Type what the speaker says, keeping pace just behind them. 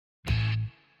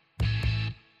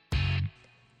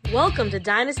Welcome to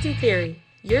Dynasty Theory,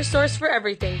 your source for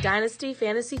everything Dynasty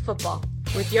Fantasy Football,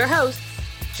 with your hosts,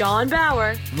 John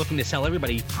Bauer. I'm looking to sell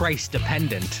everybody price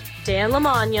dependent. Dan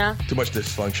Lamagna. Too much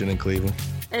dysfunction in Cleveland.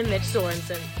 And Mitch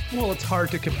Sorensen. Well, it's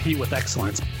hard to compete with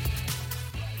excellence.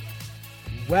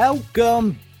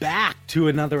 Welcome back to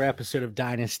another episode of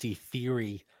Dynasty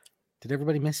Theory. Did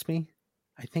everybody miss me?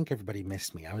 I think everybody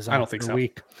missed me. I was on for a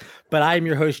week. But I'm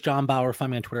your host, John Bauer.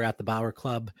 Find me on Twitter at the Bauer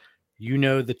Club. You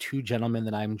know the two gentlemen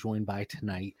that I'm joined by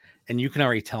tonight, and you can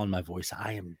already tell in my voice,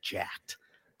 I am jacked.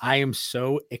 I am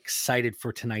so excited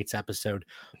for tonight's episode,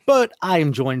 but I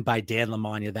am joined by Dan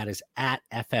Lamagna. That is at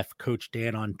FF Coach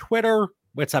Dan on Twitter.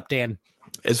 What's up, Dan?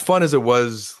 As fun as it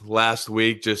was last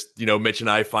week, just, Mitch and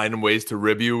I finding ways to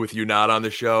rib you with you not on the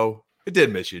show. I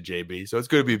did miss you, JB. So it's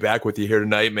good to be back with you here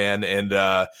tonight, man. And,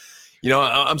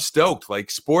 I'm stoked. Like,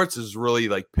 sports is really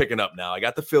picking up now. I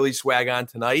got the Philly swag on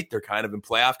tonight. They're kind of in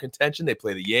playoff contention. They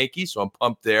play the Yankees, so I'm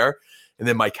pumped there. And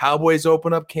then my Cowboys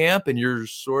open up camp, and your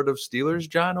sort of Steelers,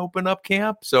 John, open up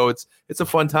camp. So it's a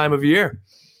fun time of year.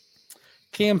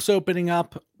 Camp's opening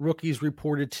up. Rookies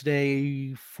reported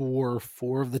today for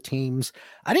 4 of the teams.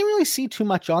 I didn't really see too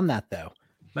much on that, though.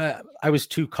 I was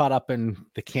too caught up in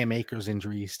the Cam Akers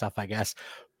injury stuff, I guess.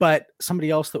 But somebody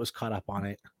else that was caught up on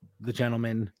it, the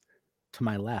gentleman to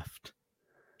my left,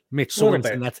 Mitch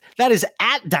Sorensen. That is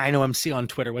at DynoMC on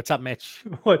Twitter. What's up, Mitch?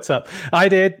 What's up? I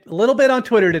did a little bit on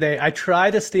Twitter today. I try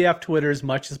to stay off Twitter as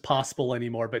much as possible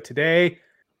anymore, but today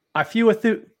I few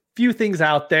things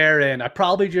out there, and I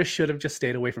probably should have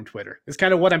stayed away from Twitter. It's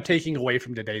kind of what I'm taking away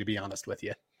from today, to be honest with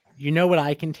you. You know what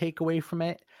I can take away from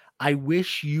it? I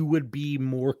wish you would be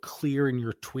more clear in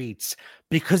your tweets,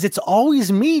 because it's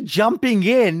always me jumping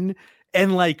in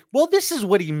and well, this is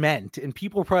what he meant. And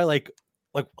people are probably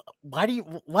why do you,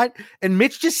 what? And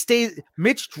Mitch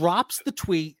drops the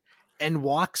tweet and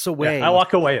walks away. Yeah, I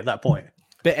walk away at that point.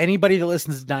 But anybody that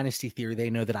listens to Dynasty Theory, they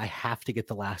know that I have to get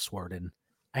the last word in.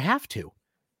 I have to.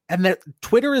 And that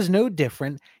Twitter is no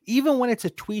different. Even when it's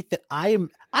a tweet that I am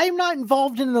not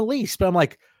involved in the least, but I'm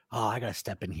like, oh, I got to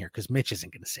step in here because Mitch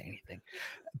isn't going to say anything.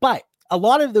 But a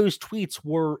lot of those tweets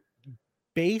were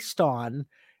based on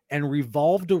and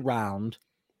revolved around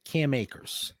Cam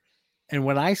Akers. And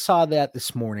when I saw that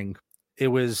this morning, it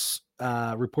was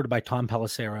reported by Tom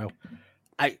Pelissero.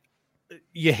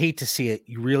 You hate to see it.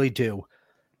 You really do.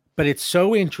 But it's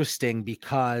so interesting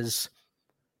because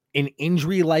an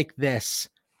injury like this,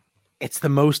 it's the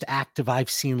most active I've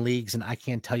seen leagues, and I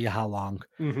can't tell you how long.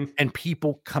 Mm-hmm. And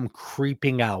people come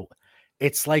creeping out.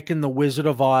 It's like in the Wizard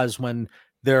of Oz when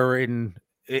they're in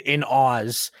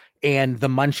Oz and the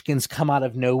munchkins come out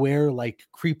of nowhere,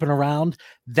 creeping around.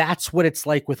 That's what it's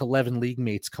like with 11 league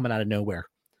mates coming out of nowhere,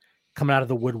 coming out of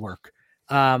the woodwork.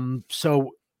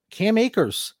 So Cam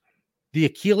Akers, the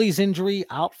Achilles injury,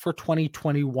 out for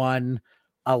 2021.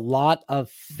 A lot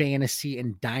of fantasy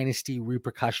and dynasty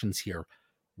repercussions here.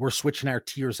 We're switching our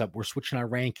tiers up. We're switching our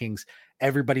rankings.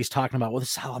 Everybody's talking about, well, this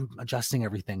is how I'm adjusting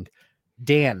everything.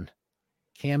 Dan,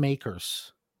 Cam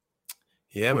Akers.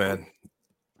 Yeah, man.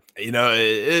 It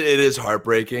is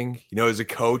heartbreaking. As a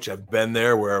coach, I've been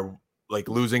there where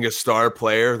losing a star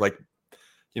player,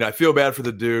 I feel bad for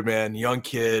the dude, man. Young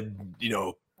kid,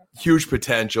 huge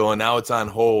potential, and now it's on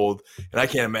hold. And I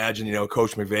can't imagine,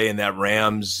 Coach McVay and that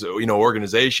Rams,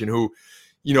 organization who,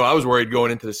 I was worried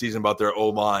going into the season about their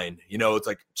O-line. It's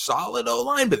solid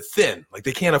O-line, but thin.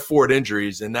 They can't afford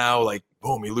injuries. And now,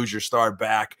 boom, you lose your star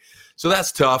back. So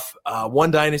that's tough. One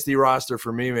dynasty roster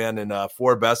for me, man, and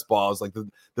 4 best balls.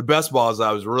 The best balls,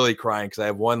 I was really crying because I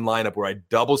have one lineup where I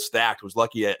double stacked. Was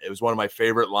lucky. It was one of my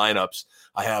favorite lineups.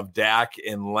 I have Dak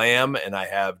and Lamb, and I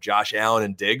have Josh Allen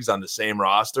and Diggs on the same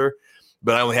roster.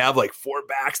 But I only have 4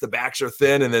 backs. The backs are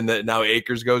thin, and then now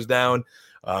Akers goes down.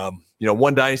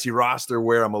 One dynasty roster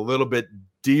where I'm a little bit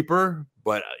deeper,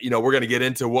 but, we're going to get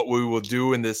into what we will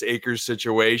do in this Akers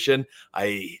situation.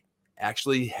 I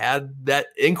actually had that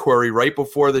inquiry right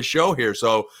before the show here.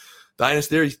 So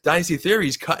Dynasty Theory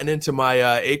is cutting into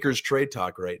my Akers trade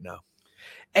talk right now.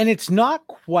 And it's not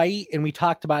quite, and we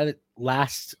talked about it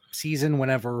last season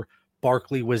whenever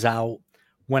Barkley was out,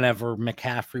 whenever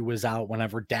McCaffrey was out,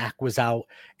 whenever Dak was out.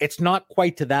 It's not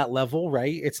quite to that level,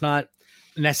 right? It's not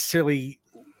necessarily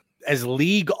as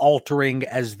league altering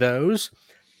as those,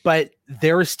 but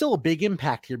there is still a big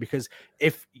impact here because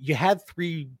if you had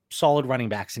 3 solid running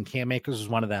backs and Cam Akers was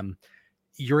one of them,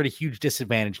 you're at a huge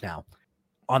disadvantage now.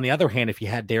 On the other hand, if you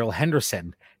had Darrell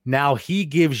Henderson, now he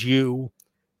gives you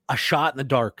a shot in the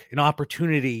dark, an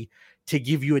opportunity to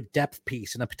give you a depth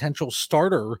piece and a potential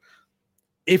starter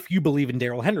if you believe in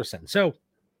Darrell Henderson. So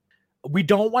we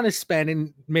don't want to spend,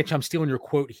 and Mitch, I'm stealing your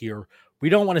quote here, we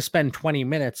don't want to spend 20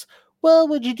 minutes well,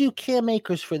 would you do Cam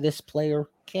Akers for this player?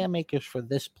 Cam Akers for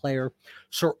this player?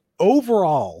 So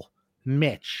overall,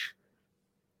 Mitch,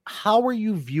 how are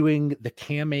you viewing the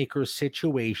Cam Akers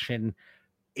situation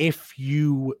if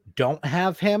you don't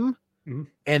have him,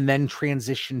 and then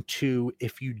transition to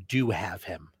if you do have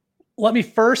him? Let me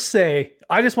first say,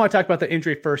 I just want to talk about the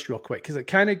injury first real quick, because it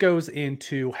kind of goes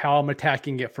into how I'm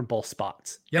attacking it from both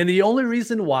spots. Yep. And the only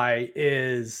reason why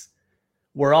is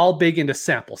we're all big into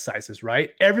sample sizes, right?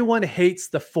 Everyone hates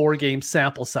the 4-game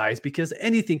sample size because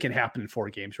anything can happen in 4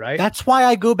 games, right? That's why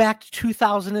I go back to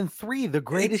 2003, the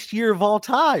greatest year of all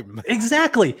time.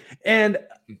 Exactly. And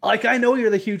like, I know you're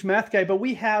the huge math guy, but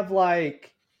we have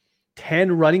like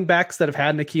 10 running backs that have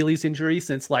had an Achilles injury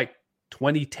since like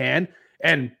 2010.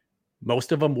 And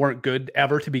most of them weren't good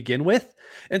ever to begin with.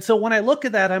 And so when I look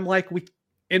at that, I'm like,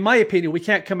 in my opinion, we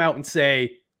can't come out and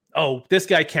say, oh, this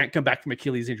guy can't come back from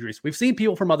Achilles injuries. We've seen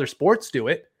people from other sports do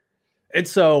it. And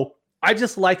so I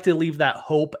just like to leave that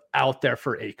hope out there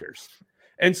for Akers.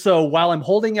 And so while I'm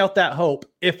holding out that hope,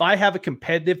 if I have a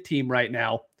competitive team right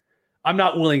now, I'm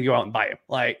not willing to go out and buy him.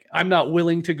 Like, I'm not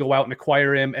willing to go out and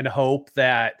acquire him and hope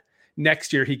that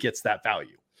next year he gets that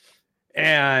value.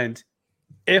 And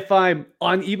if I'm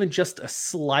on even just a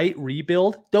slight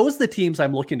rebuild, those are the teams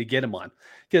I'm looking to get him on.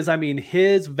 Because, I mean,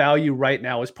 his value right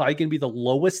now is probably going to be the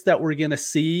lowest that we're going to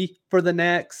see for the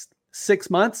next 6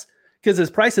 months, because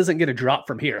his price isn't going to drop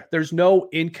from here. There's no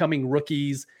incoming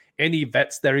rookies, any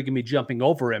vets that are going to be jumping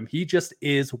over him. He just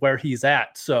is where he's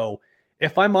at. So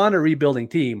if I'm on a rebuilding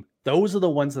team, those are the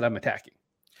ones that I'm attacking.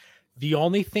 The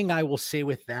only thing I will say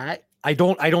with that, I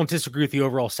don't disagree with the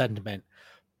overall sentiment,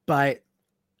 but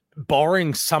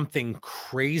barring something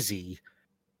crazy,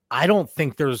 I don't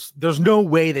think there's no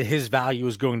way that his value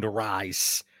is going to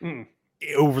rise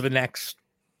over the next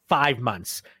 5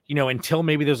 months, until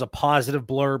maybe there's a positive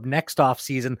blurb next off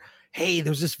season. Hey,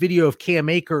 there's this video of Cam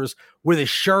Akers with his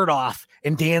shirt off,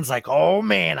 and Dan's like, oh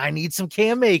man, I need some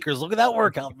Cam Akers. Look at that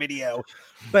workout video.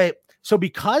 But so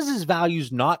because his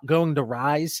value's not going to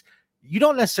rise, you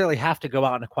don't necessarily have to go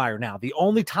out and acquire now. The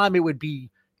only time it would be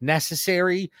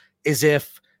necessary is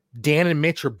if Dan and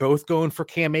Mitch are both going for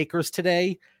Cam Akers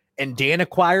today and Dan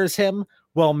acquires him.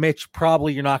 Well, Mitch,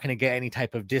 probably you're not going to get any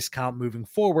type of discount moving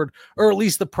forward, or at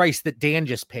least the price that Dan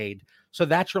just paid. So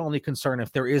that's your only concern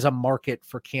if there is a market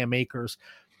for Cam Akers.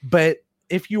 But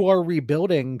if you are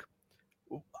rebuilding,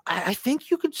 I think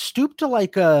you could stoop to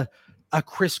like a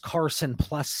Chris Carson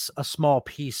plus a small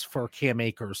piece for Cam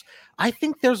Akers. I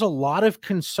think there's a lot of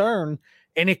concern,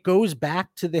 and it goes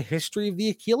back to the history of the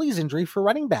Achilles injury for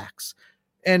running backs.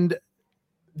 And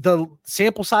the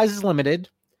sample size is limited.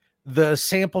 The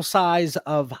sample size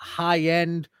of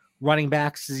high-end running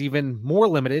backs is even more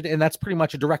limited. And that's pretty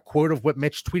much a direct quote of what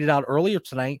Mitch tweeted out earlier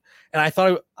tonight. And I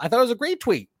thought it was a great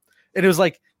tweet. And it was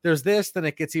like, there's this, then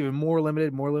it gets even more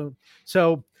limited.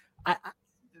 So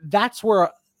that's where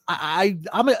I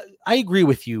agree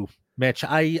with you, Mitch.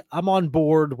 I'm on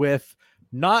board with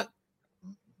not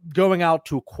going out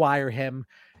to acquire him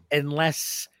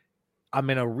unless I'm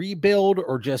in a rebuild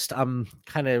or just I'm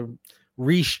kind of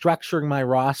restructuring my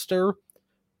roster,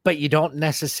 but you don't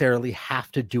necessarily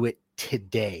have to do it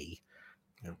today.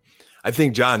 Yeah. I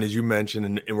think, John, as you mentioned,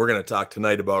 and we're going to talk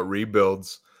tonight about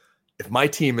rebuilds, if my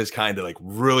team is kind of like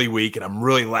really weak and I'm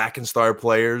really lacking star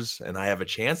players and I have a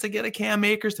chance to get a Cam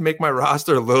Akers to make my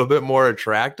roster a little bit more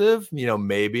attractive,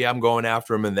 maybe I'm going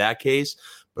after him in that case.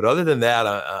 But other than that,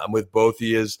 I'm with both of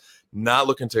you. Not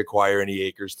looking to acquire any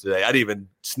Akers today. I'd even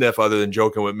sniff, other than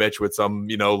joking with Mitch, with some,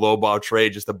 lowball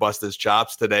trade just to bust his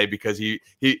chops today, because he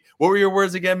what were your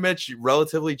words again, Mitch?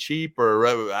 Relatively cheap, or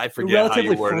I forget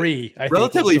relatively how you free.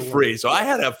 Relatively free. So I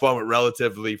had to have fun with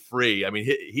relatively free. I mean,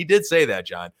 he did say that,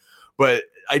 John, but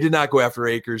I did not go after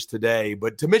Akers today.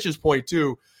 But to Mitch's point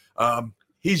too,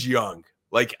 he's young.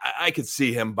 Like, I could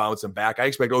see him bouncing back. I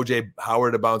expect O.J.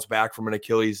 Howard to bounce back from an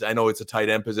Achilles. I know it's a tight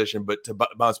end position, but to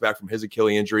bounce back from his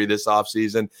Achilles injury this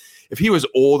offseason. If he was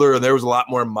older and there was a lot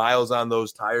more miles on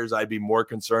those tires, I'd be more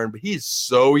concerned. But he's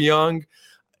so young.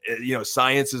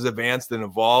 Science is advanced and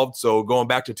evolved. So going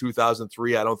back to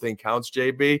 2003, I don't think counts,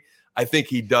 JB. I think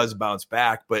he does bounce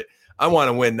back, but I want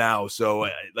to win now. So,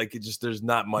 there's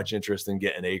not much interest in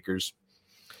getting Akers.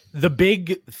 The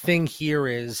big thing here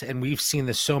is, and we've seen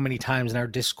this so many times in our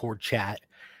Discord chat,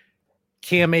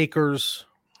 Cam Akers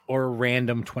or a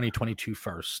random 2022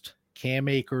 first. Cam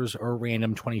Akers or a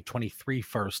random 2023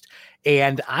 first.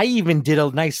 And I even did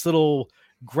a nice little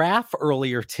graph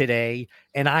earlier today,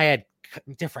 and I had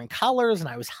different colors, and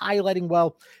I was highlighting,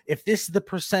 well, if this is the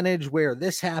percentage where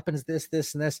this happens, this,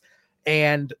 and this.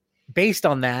 And based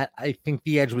on that, I think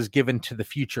the edge was given to the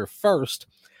future first.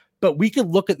 but we could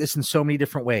look at this in so many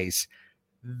different ways.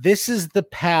 This is the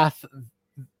path,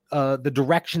 the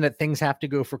direction that things have to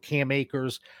go for Cam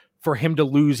Akers for him to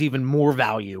lose even more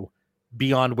value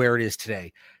beyond where it is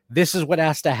today. This is what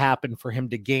has to happen for him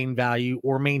to gain value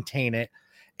or maintain it.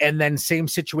 And then same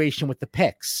situation with the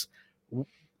picks.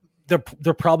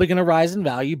 They're probably going to rise in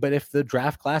value, but if the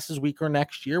draft class is weaker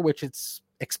next year, which it's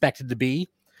expected to be,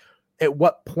 at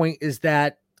what point is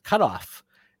that cutoff?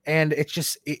 And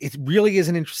it really is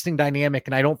an interesting dynamic.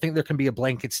 And I don't think there can be a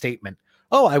blanket statement.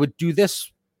 Oh, I would do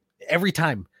this every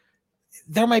time.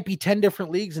 There might be 10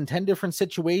 different leagues and 10 different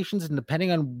situations. And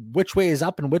depending on which way is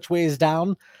up and which way is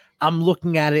down, I'm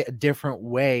looking at it a different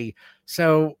way.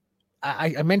 So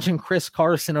I mentioned Chris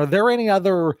Carson. Are there any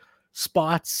other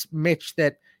spots, Mitch,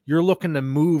 that you're looking to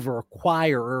move or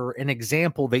acquire, or an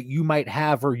example that you might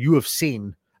have or you have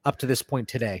seen up to this point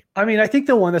today? I mean, I think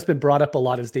the one that's been brought up a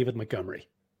lot is David Montgomery.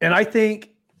 And I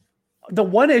think the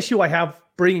one issue I have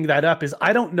bringing that up is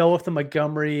I don't know if the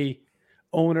Montgomery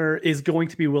owner is going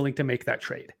to be willing to make that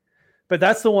trade. But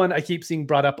that's the one I keep seeing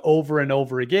brought up over and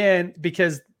over again,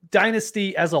 because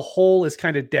Dynasty as a whole is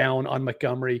kind of down on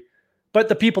Montgomery, but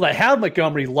the people that have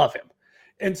Montgomery love him.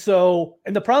 And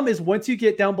the problem is once you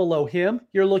get down below him,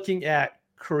 you're looking at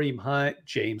Kareem Hunt,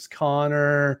 James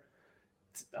Conner,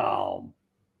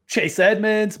 Chase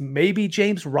Edmonds, maybe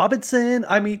James Robinson.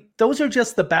 I mean, those are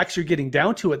just the backs you're getting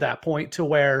down to at that point, to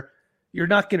where you're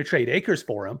not going to trade Akers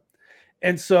for him.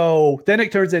 And so then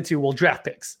it turns into, well, draft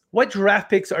picks. What draft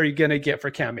picks are you going to get for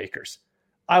Cam Akers?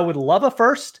 I would love a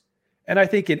first. And I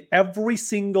think in every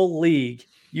single league,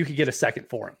 you could get a second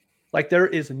for him. Like, there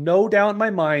is no doubt in my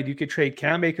mind you could trade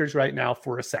Cam Akers right now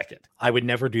for a second. I would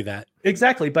never do that.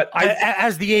 Exactly. But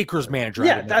as the Akers manager.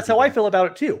 Yeah, that's how I feel about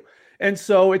it too. And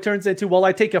so it turns into, well,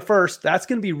 I take a first. That's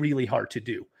going to be really hard to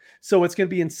do. So it's going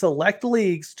to be in select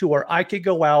leagues to where I could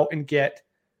go out and get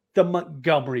the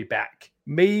Montgomery back.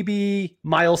 Maybe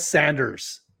Miles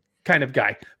Sanders kind of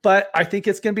guy. But I think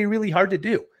it's going to be really hard to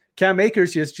do. Cam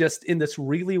Akers is just in this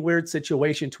really weird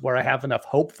situation to where I have enough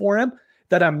hope for him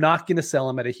that I'm not going to sell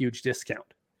him at a huge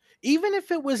discount. Even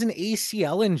if it was an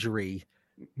ACL injury,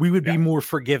 we would be more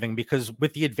forgiving, because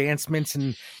with the advancements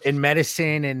in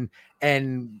medicine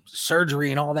and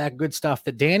surgery and all that good stuff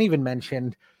that Dan even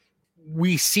mentioned,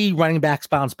 we see running backs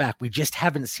bounce back. We just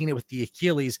haven't seen it with the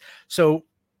Achilles. So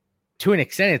to an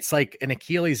extent, it's like an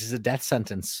Achilles is a death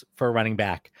sentence for a running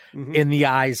back in the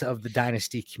eyes of the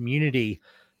Dynasty community.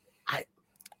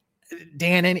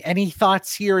 Dan, any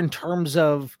thoughts here in terms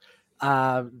of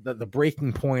the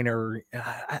breaking point, or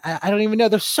I don't even know.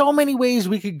 There's so many ways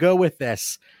we could go with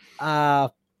this.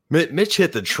 Mitch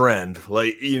hit the trend.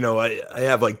 Like, I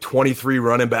have like 23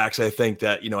 running backs. I think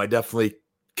that, I definitely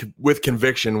with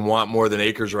conviction want more than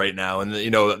Akers right now. And,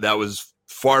 that was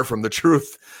far from the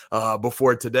truth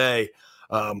before today.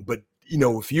 But,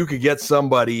 if you could get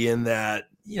somebody in that,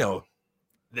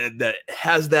 that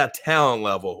has that talent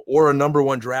level, or a number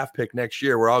one draft pick next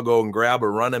year where I'll go and grab a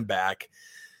running back,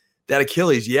 that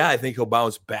Achilles, I think he'll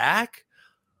bounce back.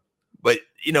 But,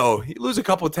 he lose a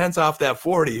couple of tenths off that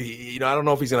 40. I don't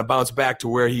know if he's going to bounce back to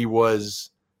where he was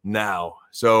now.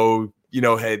 So,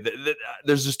 hey,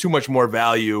 there's just too much more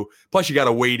value. Plus, you got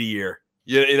to wait a year.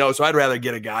 So I'd rather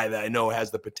get a guy that I know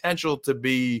has the potential to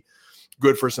be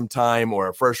good for some time, or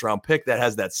a first-round pick that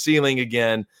has that ceiling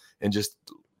again, and just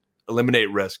eliminate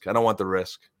risk. I don't want the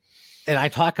risk. And I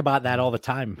talk about that all the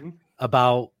time,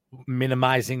 about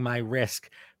minimizing my risk.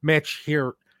 Mitch,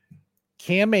 here,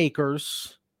 Cam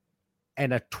Akers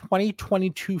and a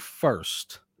 2022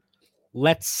 first.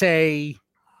 Let's say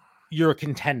you're a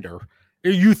contender.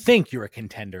 You think you're a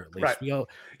contender, at least. Right.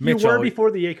 You were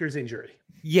before the Akers injury.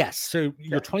 Yes. So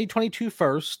your 2022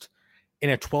 first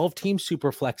in a 12-team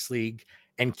Superflex league,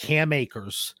 and Cam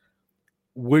Akers,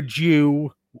 would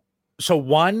you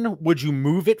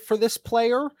move it for this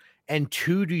player? And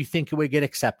two, do you think it would get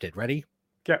accepted? Ready?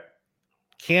 Okay.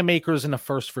 Cam Akers in a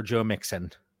first for Joe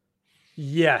Mixon.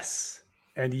 Yes.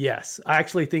 And yes, I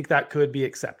actually think that could be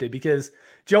accepted, because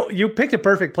Joe, you picked a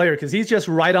perfect player, because he's just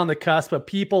right on the cusp of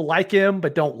people like him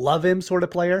but don't love him sort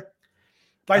of player.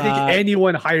 But I think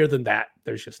anyone higher than that,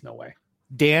 there's just no way.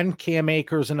 Dan, Cam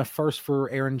Akers in a first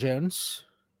for Aaron Jones.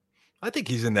 I think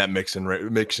he's in that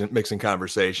mixing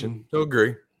conversation. I'll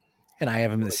agree. And I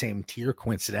have him in the same tier,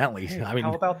 coincidentally. Hey, I mean,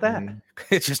 how about that?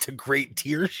 It's just a great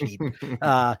tier sheet.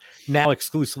 Now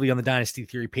exclusively on the Dynasty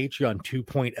Theory Patreon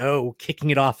 2.0, kicking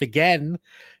it off again.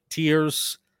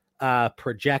 Tiers,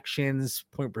 projections,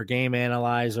 point per game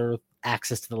analyzer,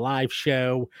 access to the live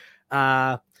show.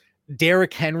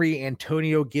 Derrick Henry,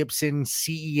 Antonio Gibson,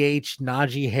 CEH,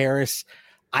 Najee Harris.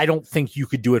 I don't think you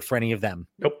could do it for any of them.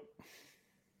 Nope.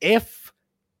 If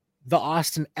the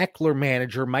Austin Eckler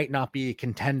manager might not be a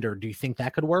contender. Do you think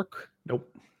that could work? Nope.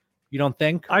 You don't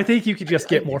think? I think you could just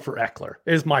get more for Eckler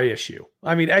is my issue.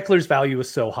 I mean, Eckler's value is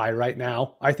so high right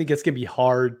now. I think it's going to be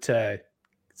hard to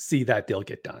see that deal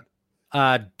get done.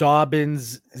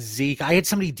 Dobbins, Zeke. I had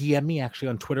somebody DM me actually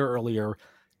on Twitter earlier,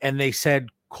 and they said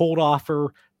cold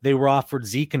offer. They were offered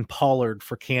Zeke and Pollard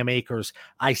for Cam Akers.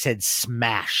 I said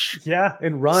smash. Yeah,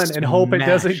 and run and hope it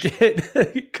doesn't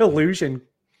get collusion.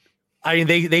 I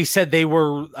mean, they said they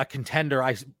were a contender.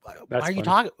 Why are you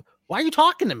talking? Why are you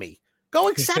talking to me? Go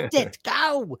accept it.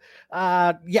 Go.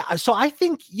 Yeah. So I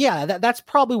think, that's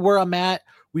probably where I'm at.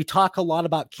 We talk a lot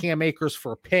about Cam Akers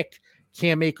for a pick,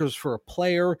 Cam Akers for a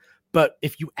player. But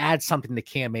if you add something to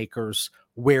Cam Akers,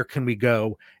 where can we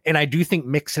go? And I do think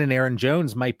Mixon and Aaron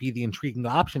Jones might be the intriguing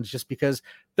options just because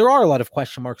there are a lot of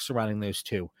question marks surrounding those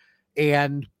two.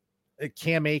 And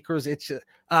Cam Akers, it's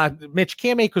Mitch,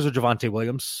 Cam Akers or Javonte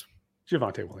Williams?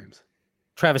 Javonte Williams.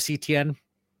 Travis Etienne?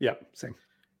 Yeah, same.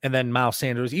 And then Miles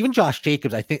Sanders, even Josh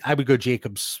Jacobs. I think I would go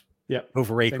Jacobs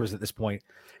over Akers at this point.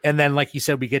 And then, like you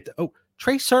said, we get to,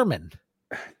 Trey Sermon.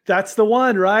 That's the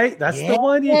one, right? That's the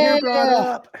one you hear brought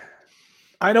up.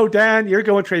 I know, Dan, you're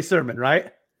going Trey Sermon,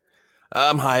 right?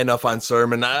 I'm high enough on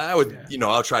Sermon. I would,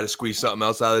 I'll try to squeeze something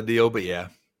else out of the deal, but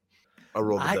I'll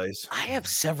roll the dice. I have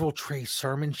several Trey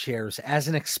Sermon shares. As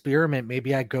an experiment,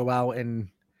 maybe I go out and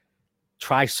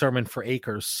try Sermon for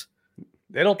Akers.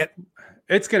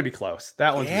 It's going to be close.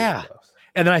 That one's really close.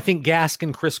 And then I think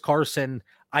Gaskin, Chris Carson,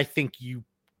 I think you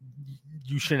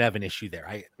shouldn't have an issue there.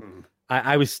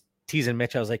 I was teasing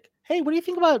Mitch. I was like, hey, what do you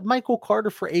think about Michael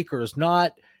Carter for Akers?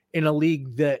 Not in a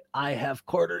league that I have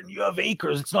Carter and you have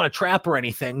Akers. It's not a trap or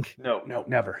anything. No,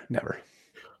 never.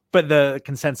 But the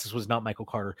consensus was not Michael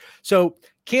Carter. So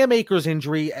Cam Akers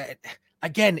injury,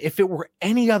 again, if it were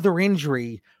any other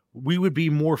injury, we would be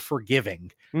more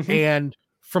forgiving. Mm-hmm. And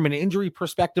from an injury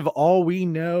perspective, all we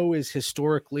know is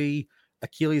historically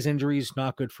Achilles injuries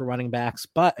not good for running backs.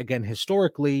 But again,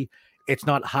 historically, it's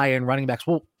not high end running backs.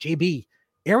 Well, JB,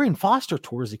 Arian Foster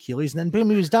tore his Achilles, and then boom,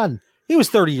 he was done. He was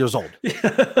 30 years old.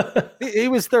 He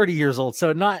was 30 years old,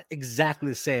 so not exactly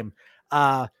the same.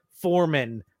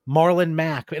 Foreman, Marlon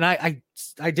Mack, and I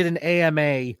did an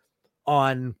AMA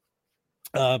on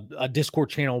a Discord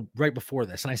channel right before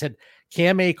this, and I said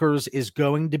Cam Akers is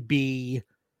going to be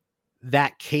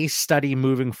that case study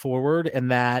moving forward,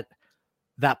 and that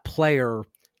player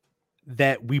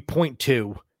that we point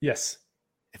to. Yes,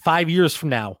 5 years from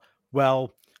now.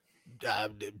 Well,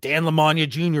 Dan Lamagna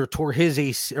Jr. tore his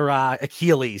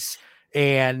Achilles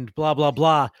and blah, blah,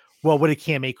 blah. Well, what did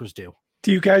Cam Akers do?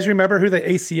 Do you guys remember who the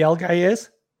ACL guy is?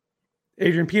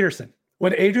 Adrian Peterson.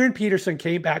 When Adrian Peterson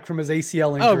came back from his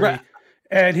ACL injury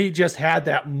and he just had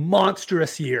that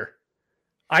monstrous year,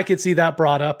 I could see that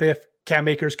brought up if Cam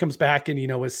Akers comes back and, is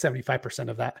 75%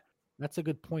 of that. That's a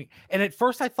good point. And at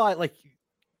first I thought,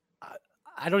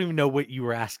 I don't even know what you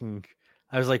were asking.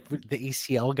 I was like, the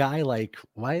ACL guy,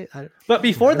 why? But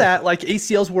before that,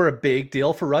 ACLs were a big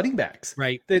deal for running backs.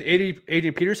 Right. Then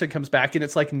Adrian Peterson comes back and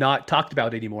it's not talked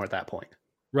about anymore at that point.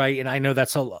 Right. And I know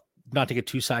that's not to get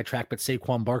too sidetracked, but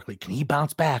Saquon Barkley, can he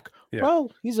bounce back? Yeah.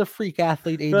 Well, he's a freak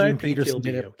athlete. Adrian Peterson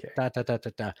did it.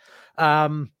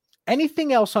 Okay.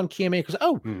 Anything else on Cam Akers?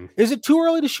 Is it too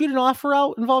early to shoot an offer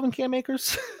out involving Cam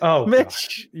Akers? Oh, Mitch.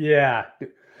 Gosh. Yeah.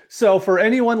 So for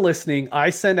anyone listening, I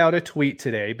sent out a tweet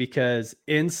today because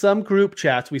in some group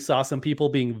chats, we saw some people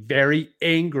being very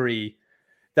angry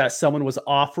that someone was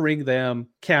offering them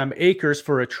Cam Akers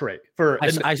for a trade.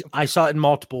 I saw it in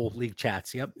multiple league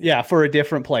chats. Yep. Yeah, for a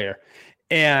different player.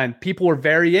 And people were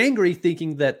very angry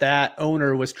thinking that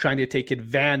owner was trying to take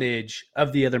advantage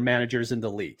of the other managers in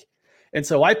the league. And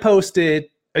so I posted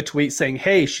a tweet saying,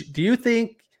 hey, do you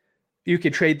think you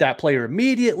could trade that player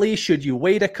immediately? Should you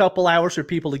wait a couple hours for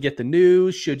people to get the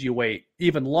news? Should you wait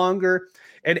even longer?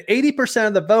 And 80%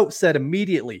 of the vote said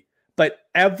immediately. But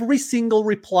every single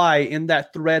reply in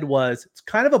that thread was, it's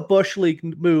kind of a bush league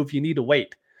move. You need to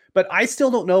wait. But I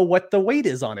still don't know what the wait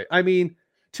is on it. I mean,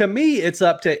 to me, it's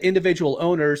up to individual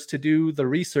owners to do the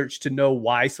research to know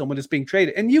why someone is being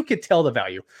traded. And you could tell the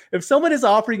value. If someone is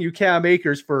offering you Cam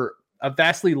Akers for a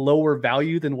vastly lower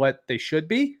value than what they should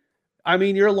be, I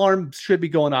mean, your alarm should be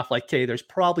going off okay, there's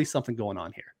probably something going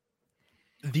on here.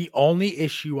 The only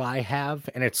issue I have,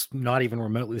 and it's not even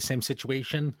remotely the same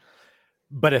situation,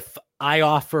 but if I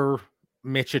offer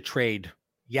Mitch a trade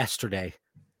yesterday,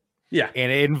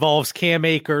 and it involves Cam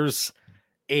Akers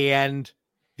and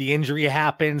the injury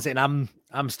happens and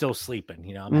I'm still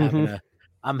sleeping,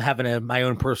 I'm having my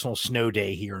own personal snow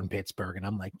day here in Pittsburgh. And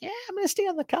I'm like, I'm going to stay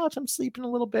on the couch. I'm sleeping a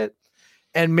little bit.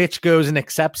 And Mitch goes and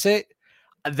accepts it.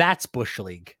 That's Bush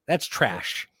League. That's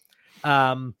trash.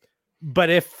 But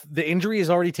if the injury has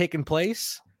already taken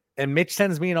place and Mitch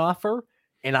sends me an offer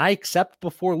and I accept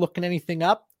before looking anything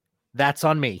up, that's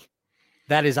on me.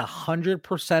 That is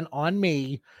 100% on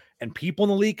me. And people in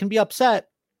the league can be upset.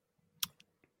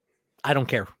 I don't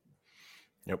care.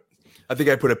 Yep. I think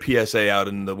I put a PSA out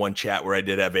in the one chat where I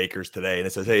did have Akers today, and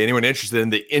it says, hey, anyone interested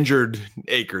in the injured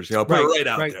Akers? Put it right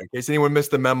out there in case anyone missed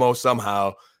the memo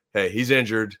somehow. Hey, he's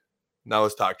injured. Now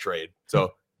let's talk trade.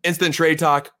 So instant trade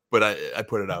talk, but I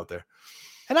put it out there.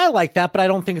 And I like that, but I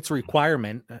don't think it's a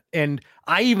requirement. And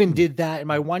I even did that in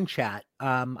my one chat.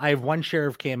 I have one share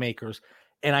of Cam Akers,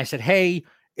 and I said, hey,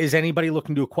 is anybody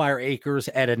looking to acquire Akers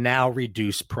at a now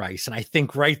reduced price? And I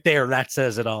think right there, that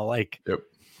says it all.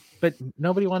 But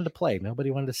nobody wanted to play.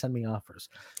 Nobody wanted to send me offers.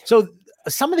 So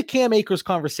some of the Cam Akers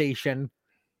conversation,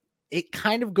 it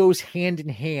kind of goes hand in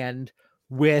hand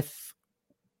with,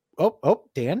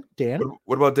 Dan.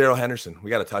 What about Darrell Henderson? We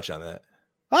got to touch on that.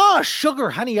 Oh, sugar,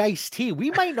 honey, iced tea. We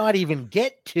might not even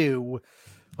get to,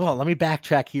 let me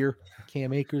backtrack here.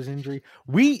 Cam Akers injury.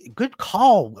 Good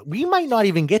call. We might not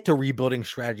even get to rebuilding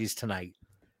strategies tonight.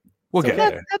 We'll get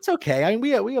there. That's okay. I mean,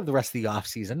 we have the rest of the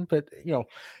offseason, but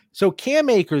so Cam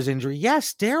Akers injury.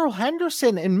 Yes, Darrell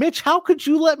Henderson. And Mitch, how could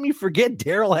you let me forget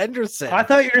Darrell Henderson? I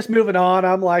thought you were just moving on.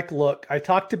 I'm like, look, I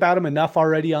talked about him enough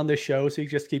already on this show, so you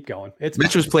just keep going.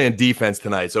 Mitch was playing defense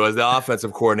tonight. So as the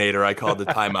offensive coordinator, I called the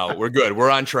timeout. We're good. We're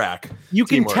on track. You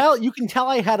can tell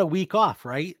I had a week off,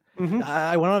 right? Mm-hmm.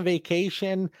 I went on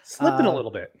vacation. Slipping a little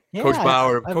bit. Yeah, Coach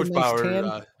Bauer missed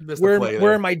the play there.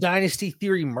 We're in my Dynasty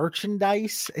Theory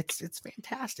merchandise. It's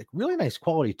fantastic. Really nice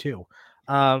quality too.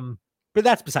 But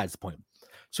that's besides the point.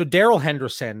 So Darrell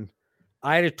Henderson,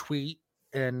 I had a tweet,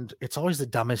 and it's always the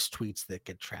dumbest tweets that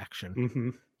get traction. Mm-hmm.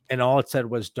 And all it said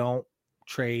was, don't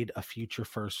trade a future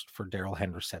first for Darrell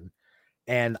Henderson.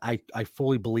 And I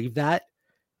fully believe that.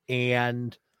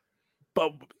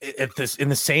 But in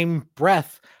the same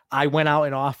breath, I went out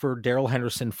and offered Darrell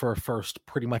Henderson for a first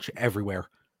pretty much everywhere.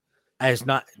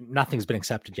 Nothing's been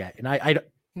accepted yet. And I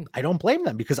don't blame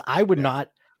them, because I would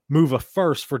not move a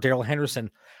first for Darrell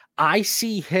Henderson. I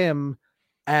see him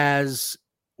as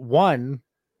one.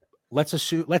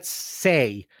 Let's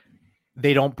say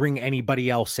they don't bring anybody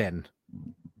else in.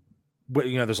 But,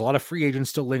 there's a lot of free agents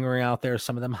still lingering out there.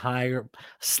 Some of them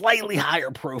slightly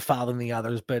higher profile than the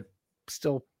others, but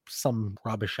still some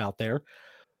rubbish out there.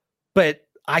 But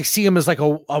I see him as like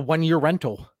a 1-year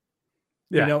rental.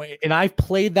 Yeah. And I've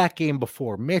played that game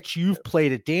before. Mitch, you've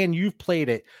played it. Dan, you've played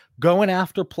it. Going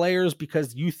after players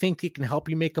because you think it can help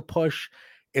you make a push.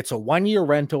 It's a 1-year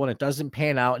rental and it doesn't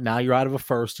pan out. Now you're out of a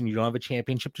first and you don't have a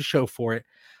championship to show for it.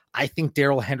 I think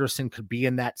Darrell Henderson could be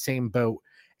in that same boat.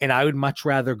 And I would much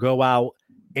rather go out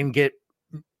and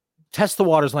test the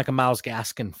waters like a Myles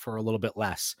Gaskin for a little bit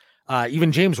less.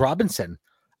 Even James Robinson.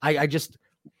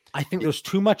 I think there's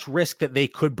too much risk that they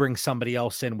could bring somebody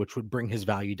else in, which would bring his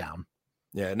value down.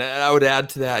 Yeah, and I would add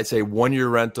to that, I'd say 1-year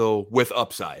rental with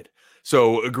upside.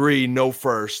 So agree, no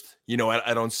first.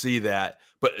 I don't see that.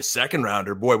 But a second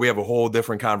rounder, boy, we have a whole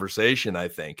different conversation, I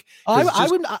think.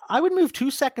 I would move 2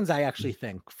 seconds, I actually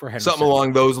think, for Henderson. Something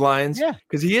along those lines. Yeah.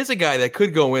 Because he is a guy that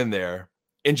could go in there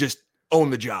and just own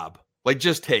the job. Like,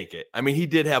 just take it. I mean, he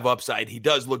did have upside. He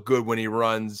does look good when he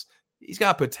runs. He's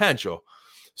got potential.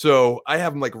 So I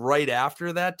have him like right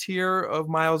after that tier of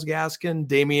Myles Gaskin,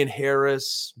 Damian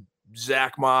Harris,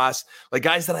 Zach Moss, like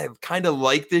guys that I kind of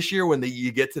like this year when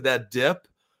you get to that dip,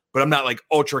 but I'm not like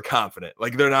ultra confident.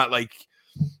 Like they're not like,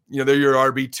 they're your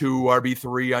RB2,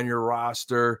 RB3 on your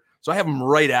roster. So I have him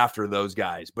right after those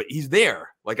guys, but he's there.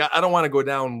 Like I don't want to go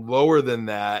down lower than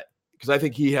that because I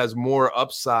think he has more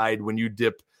upside when you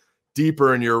dip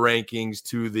deeper in your rankings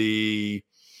to the,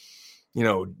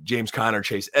 James Conner,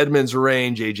 Chase Edmonds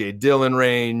range, AJ Dillon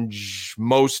range,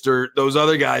 Mostert, those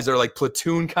other guys are like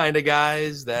platoon kind of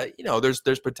guys that,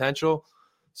 there's potential.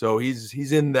 So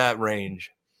he's in that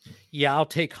range. Yeah, I'll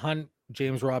take Hunt,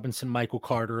 James Robinson, Michael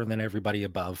Carter, and then everybody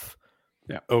above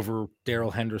over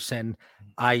Darrell Henderson.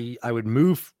 I would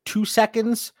move 2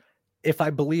 seconds if I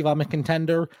believe I'm a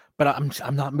contender, but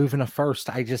I'm not moving a first.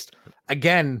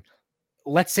 Again,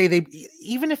 let's say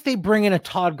even if they bring in a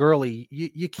Todd Gurley,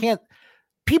 you can't.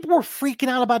 People were freaking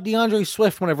out about DeAndre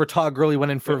Swift whenever Todd Gurley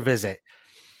went in for a visit,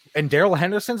 and Darrell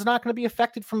Henderson's not going to be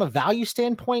affected from a value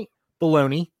standpoint.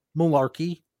 Baloney,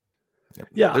 malarkey.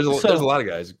 Yeah, there's a lot of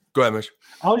guys. Go ahead, Mitch.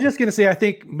 I was just going to say, I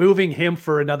think moving him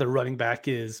for another running back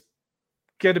is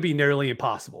going to be nearly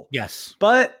impossible. Yes,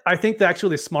 but I think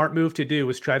the smart move to do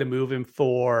is try to move him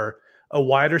for a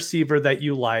wide receiver that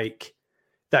you like,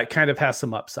 that kind of has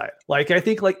some upside. Like I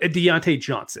think like a Deontay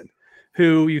Johnson,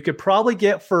 who you could probably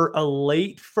get for a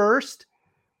late first,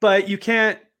 but you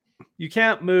can't You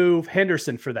can't move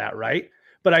Henderson for that, right?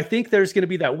 But I think there's going to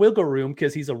be that wiggle room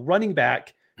because he's a running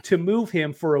back to move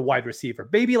him for a wide receiver,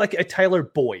 maybe like a Tyler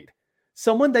Boyd,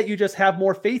 someone that you just have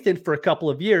more faith in for a couple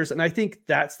of years. And I think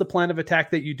that's the plan of attack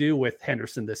that you do with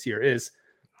Henderson this year is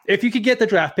if you could get the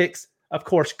draft picks, of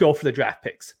course, go for the draft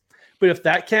picks. But if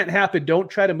that can't happen, don't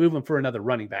try to move him for another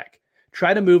running back.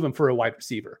 Try to move him for a wide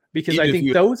receiver because I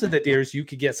think those are the deers you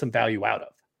could get some value out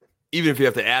of. Even if you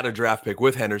have to add a draft pick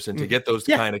with Henderson to get those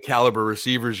kind of caliber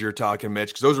receivers you're talking, Mitch,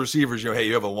 because those receivers, hey,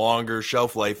 you have a longer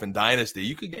shelf life in Dynasty.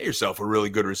 You could get yourself a really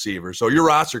good receiver. So your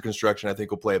roster construction, I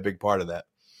think, will play a big part of that.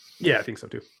 Yeah, I think so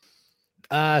too.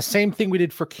 Same thing we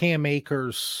did for Cam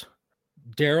Akers.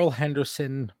 Darrell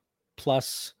Henderson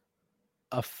plus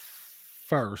a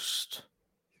first.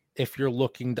 If you're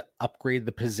looking to upgrade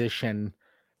the position,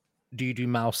 do you do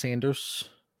Miles Sanders?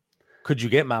 Could you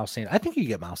get Miles Sanders? I think you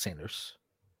get Miles Sanders.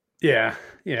 Yeah.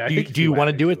 Do you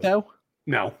want to do it though?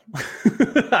 No,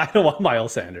 I don't want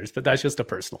Miles Sanders, but that's just a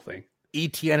personal thing.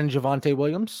 ETN and Javonte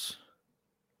Williams.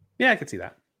 Yeah, I could see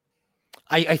that.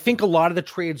 I think a lot of the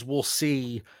trades we'll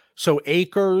see. So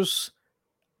Akers,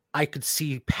 I could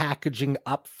see packaging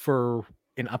up for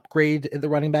an upgrade at the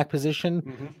running back position.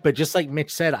 Mm-hmm. But just like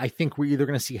Mitch said, I think we're either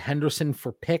going to see Henderson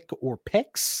for pick or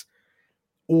picks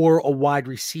or a wide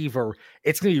receiver.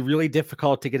 It's going to be really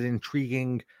difficult to get an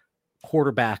intriguing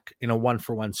quarterback in a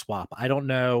 1-for-1 swap. I don't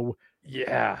know.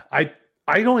 Yeah. I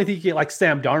don't think you get like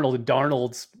Sam Darnold, and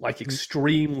Darnold's like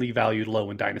extremely valued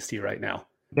low in Dynasty right now.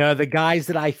 No, the guys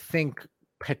that I think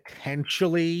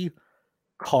potentially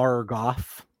Carr,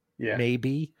 Goff,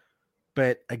 maybe,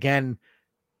 but again,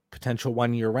 potential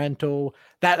 1-year rental.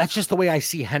 That's just the way I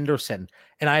see Henderson.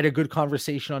 And I had a good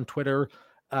conversation on Twitter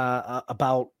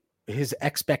about his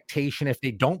expectation if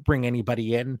they don't bring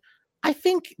anybody in. I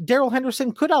think Darrell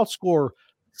Henderson could outscore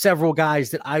several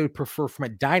guys that I would prefer from a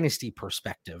dynasty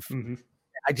perspective. Mm-hmm.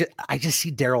 I just see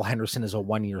Darrell Henderson as a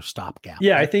 1-year stopgap.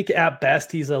 Yeah, I think at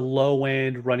best he's a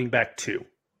low-end running back 2.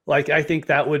 Like, I think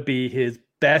that would be his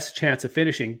best chance of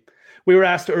finishing. We were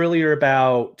asked earlier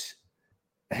about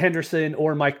Henderson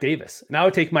or Mike Davis. And I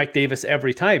would take Mike Davis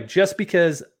every time just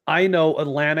because I know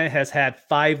Atlanta has had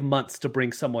 5 months to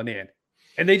bring someone in,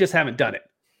 and they just haven't done it.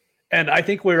 And I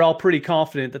think we're all pretty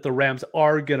confident that the Rams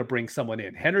are going to bring someone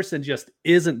in. Henderson just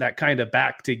isn't that kind of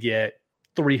back to get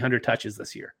 300 touches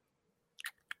this year.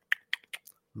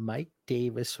 Mike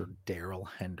Davis or Darrell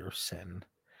Henderson?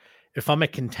 If I'm a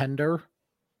contender,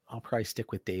 I'll probably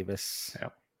stick with Davis.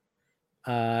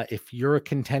 Yeah. If you're a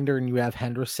contender and you have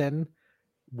Henderson,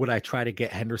 would I try to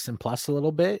get Henderson plus a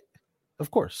little bit? Of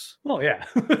course. Well, yeah,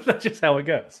 that's just how it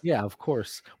goes. Yeah, of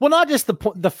course. Well, not just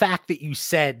the fact that you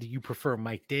said you prefer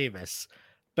Mike Davis,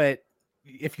 but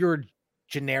if you're a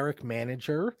generic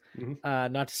manager,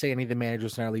 not to say any of the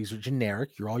managers in our leagues are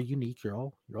generic, you're all unique, you're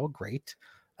all great.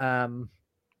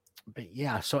 But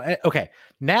yeah, so okay,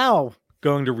 now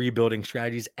going to rebuilding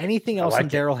strategies. Anything else on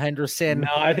Darrell Henderson?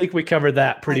 No, I think we covered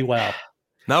that pretty well.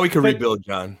 Now we can rebuild,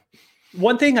 John.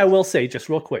 One thing I will say, just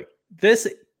real quick, this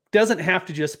doesn't have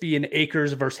to just be an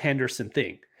Akers versus Henderson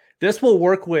thing. This will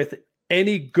work with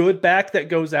any good back that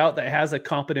goes out that has a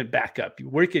competent backup.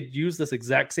 We could use this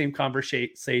exact same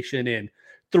conversation in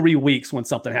 3 weeks when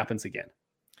something happens again.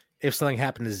 If something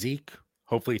happened to Zeke,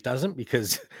 hopefully it doesn't,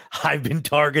 because I've been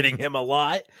targeting him a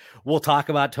lot. We'll talk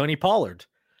about Tony Pollard.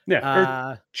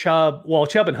 Yeah, or Chubb. Well,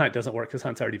 Chubb and Hunt doesn't work because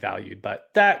Hunt's already valued, but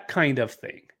that kind of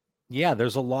thing. Yeah,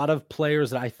 there's a lot of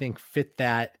players that I think fit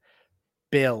that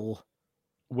bill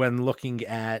when looking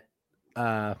at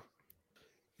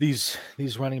these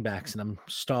running backs, and I'm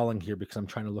stalling here because I'm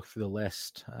trying to look through the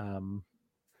list.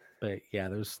 But yeah,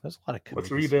 there's a lot of. Let's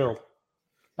rebuild.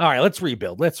 All right, let's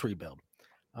rebuild.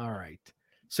 All right.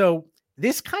 So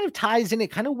this kind of ties in.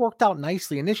 It kind of worked out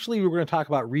nicely. Initially, we were going to talk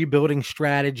about rebuilding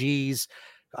strategies,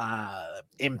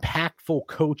 impactful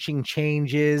coaching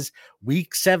changes,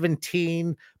 week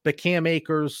 17, but Cam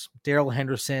Akers, Darrell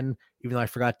Henderson, even though I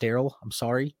forgot Darrell, I'm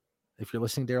sorry. If you're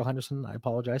listening, Darrell Henderson, I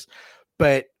apologize.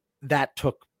 But that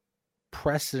took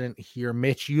precedent here.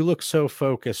 Mitch, you look so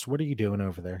focused. What are you doing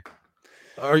over there?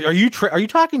 Are you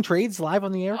talking trades live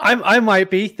on the air? I might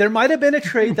be. There might have been a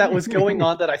trade that was going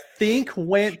on that I think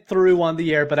went through on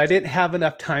the air, but I didn't have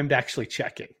enough time to actually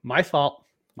check it. My fault.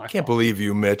 I can't believe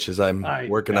you, Mitch, as I'm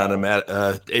working on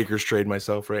a Akers trade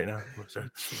myself right now.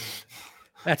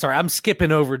 That's all right. I'm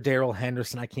skipping over Darrell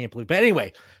Henderson. I can't believe. But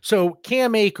anyway, so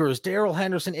Cam Akers, Darrell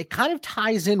Henderson, it kind of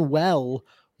ties in well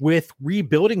with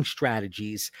rebuilding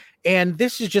strategies. And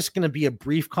this is just going to be a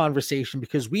brief conversation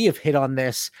because we have hit on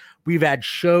this. We've had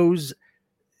shows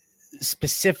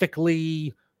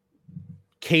specifically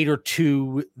cater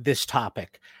to this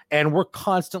topic. And we're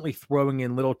constantly throwing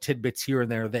in little tidbits here and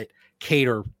there that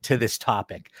cater to this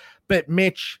topic. But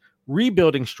Mitch,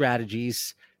 rebuilding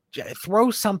strategies,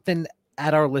 throw something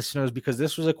at our listeners, because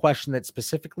this was a question that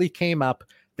specifically came up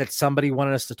that somebody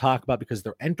wanted us to talk about because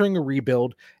they're entering a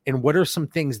rebuild. And what are some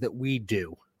things that we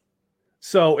do?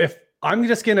 So if I'm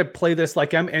just going to play this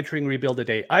like I'm entering rebuild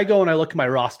today, I go and I look at my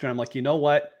roster and I'm like, you know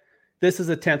what? This is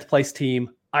a 10th place team.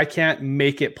 I can't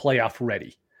make it playoff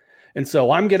ready. And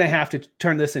so I'm going to have to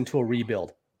turn this into a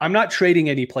rebuild. I'm not trading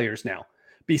any players now.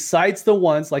 Besides the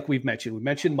ones like we've mentioned. We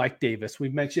mentioned Mike Davis.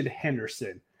 We've mentioned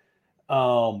Henderson.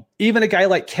 Even a guy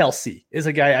like Kelsey is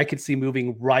a guy I could see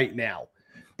moving right now.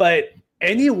 But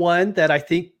anyone that I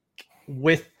think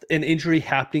with an injury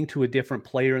happening to a different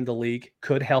player in the league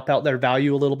could help out their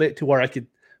value a little bit to where I could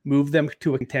move them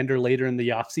to a contender later in the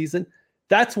offseason.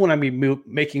 That's when I'm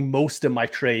making most of my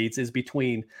trades, is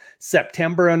between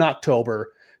September and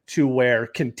October, to where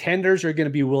contenders are going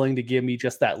to be willing to give me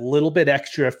just that little bit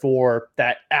extra for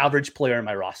that average player in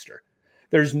my roster.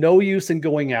 There's no use in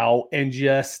going out and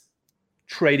just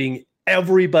trading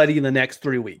everybody in the next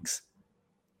 3 weeks.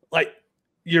 Like,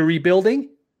 you're rebuilding,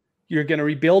 you're going to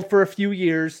rebuild for a few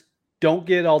years. Don't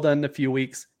get it all done in a few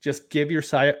weeks. Just give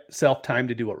yourself time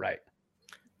to do it right.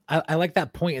 I like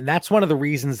that point. And that's one of the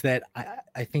reasons that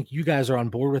I think you guys are on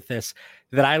board with this,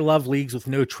 that I love leagues with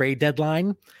no trade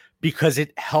deadline, because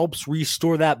it helps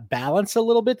restore that balance a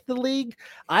little bit to the league.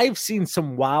 I've seen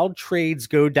some wild trades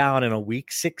go down in a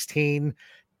week 16.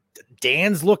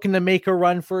 Dan's looking to make a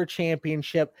run for a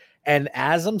championship. And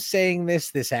as I'm saying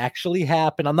this actually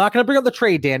happened. I'm not going to bring up the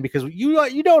trade, Dan, because you know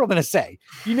what I'm going to say.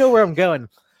 You know where I'm going.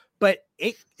 But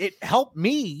it helped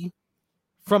me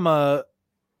from a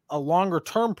longer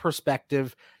term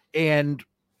perspective, and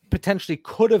potentially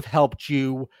could have helped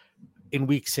you in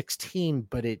week 16,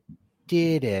 but it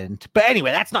didn't. But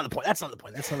anyway, that's not the point.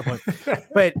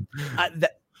 But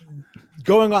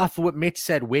going off of what Mitch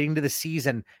said, waiting to the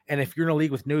season, and if you're in a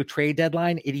league with no trade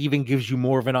deadline, it even gives you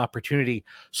more of an opportunity.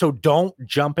 So don't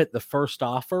jump at the first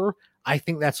offer. I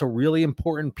think that's a really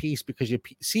important piece, because you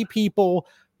see people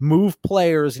move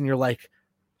players and you're like,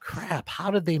 crap,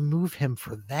 how did they move him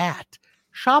for that?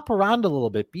 Shop around a little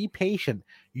bit. Be patient.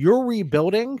 You're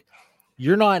rebuilding.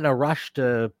 You're not in a rush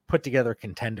to put together a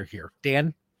contender here.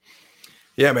 Dan?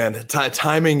 Yeah, man.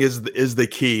 Timing is the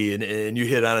key, and you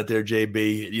hit on it there,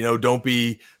 JB. You know, don't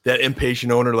be that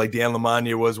impatient owner like Dan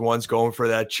Lamagna was once, going for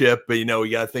that chip. But, you know,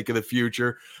 you got to think of the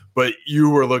future. But you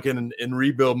were looking in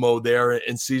rebuild mode there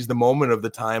and seize the moment of the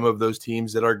time of those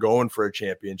teams that are going for a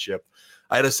championship.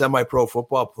 I had a semi-pro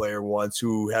football player once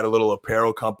who had a little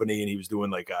apparel company, and he was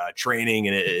doing like training,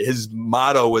 and his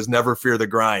motto was never fear the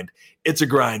grind. It's a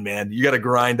grind, man. You got to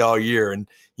grind all year. And,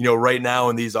 you know, right now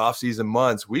in these off-season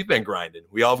months, we've been grinding.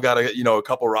 We all got a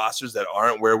couple rosters that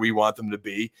aren't where we want them to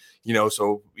be,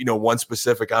 so, one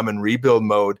specific, I'm in rebuild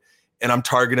mode, and I'm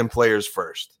targeting players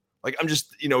first. Like, I'm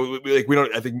just,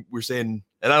 I think we're saying,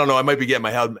 and I don't know, I might be getting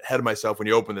my head of myself when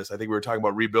you open this. I think we were talking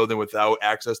about rebuilding without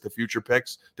access to future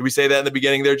picks. Did we say that in the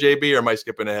beginning there, JB, or am I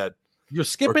skipping ahead? You're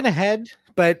skipping ahead,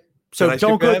 but so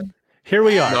don't go. Ahead? Here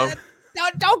we are. No,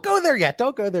 don't go there yet.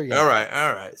 Don't go there yet. All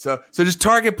right. So just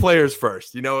target players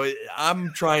first.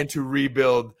 I'm trying to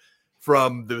rebuild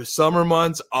from the summer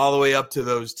months all the way up to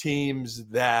those teams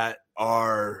that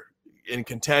are in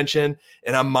contention,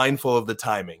 and I'm mindful of the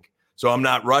timing. So I'm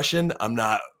not rushing. I'm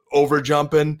not over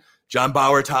jumping. John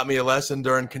Bauer taught me a lesson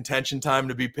during contention time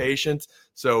to be patient.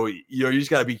 So, you just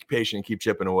got to be patient and keep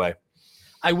chipping away.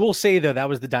 I will say, though, that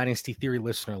was the Dynasty Theory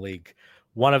Listener League,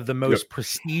 one of the most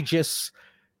prestigious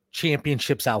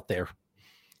championships out there.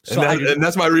 So and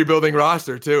that's my rebuilding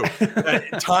roster, too.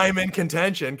 Time and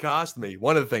contention cost me.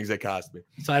 One of the things that cost me.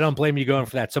 So I don't blame you going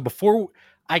for that. So before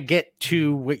I get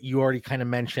to what you already kind of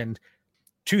mentioned,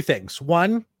 two things.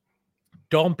 One,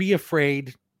 don't be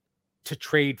afraid to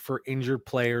trade for injured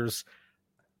players,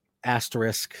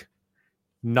 asterisk,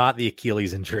 not the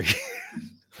Achilles injury.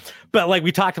 But like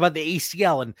we talked about the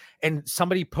ACL, and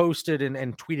somebody posted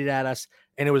and tweeted at us,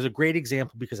 and it was a great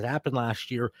example because it happened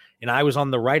last year, and I was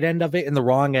on the right end of it and the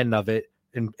wrong end of it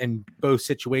in both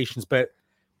situations. But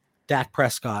Dak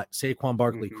Prescott, Saquon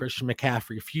Barkley, Christian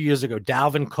McCaffrey, a few years ago,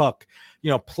 Dalvin Cook,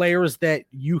 players that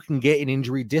you can get an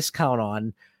injury discount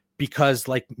on, because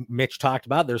like Mitch talked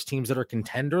about, there's teams that are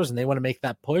contenders and they want to make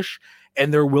that push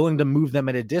and they're willing to move them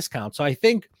at a discount. So I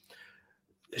think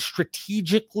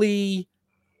strategically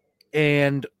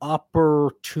and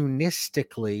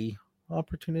opportunistically,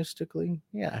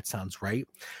 yeah, that sounds right.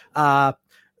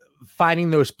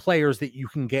 Finding those players that you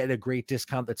can get at a great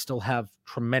discount that still have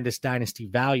tremendous dynasty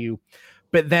value.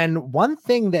 But then one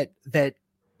thing that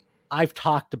I've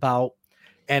talked about,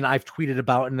 and I've tweeted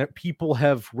about, and that people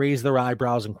have raised their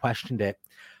eyebrows and questioned it.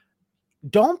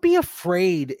 Don't be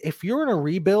afraid if you're in a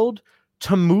rebuild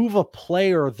to move a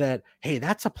player that, hey,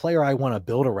 that's a player I want to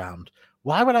build around.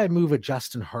 Why would I move a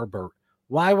Justin Herbert?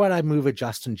 Why would I move a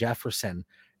Justin Jefferson?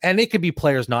 And it could be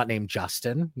players not named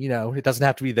Justin, it doesn't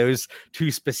have to be those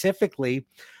two specifically.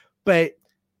 But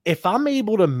if I'm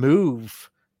able to move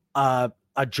a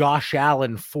Josh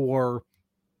Allen for,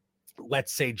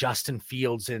 let's say, Justin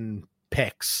Fields in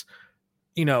picks,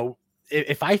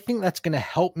 if I think that's going to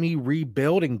help me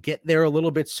rebuild and get there a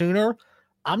little bit sooner,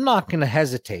 I'm not going to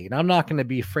hesitate. I'm not going to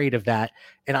be afraid of that.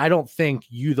 And I don't think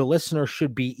you, the listener,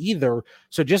 should be either.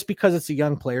 So just because it's a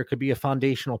young player, could be a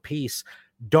foundational piece,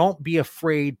 don't be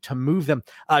afraid to move them.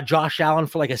 Josh Allen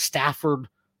for like a Stafford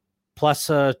plus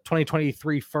a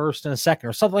 2023 first and a second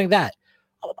or something like that.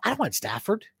 Oh, I don't want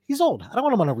Stafford. He's old. I don't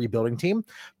want him on a rebuilding team.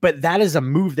 But that is a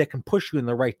move that can push you in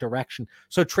the right direction.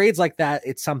 So trades like that,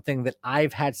 it's something that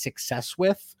I've had success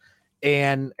with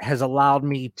and has allowed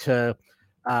me to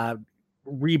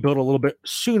rebuild a little bit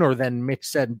sooner than Mitch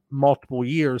said, multiple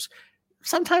years.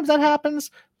 Sometimes that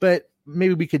happens, but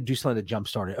maybe we could do something to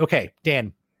jumpstart it. Okay,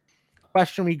 Dan,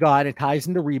 question we got, it ties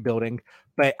into rebuilding,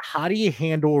 but how do you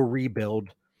handle a rebuild?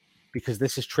 Because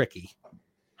this is tricky.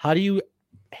 How do you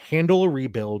handle a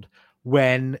rebuild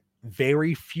when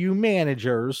very few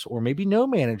managers, or maybe no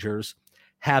managers,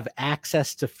 have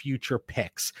access to future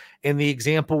picks? And the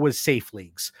example was safe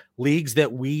leagues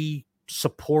that we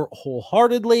support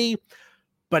wholeheartedly,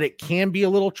 but it can be a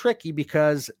little tricky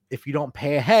because if you don't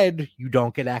pay ahead, you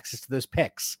don't get access to those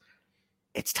picks.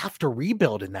 It's tough to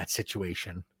rebuild in that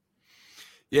situation.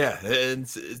 Yeah, and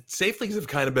safe leagues have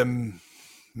kind of been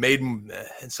made in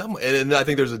some, and I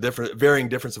think there's a varying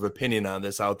difference of opinion on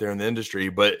this out there in the industry.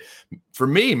 But for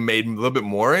me, made a little bit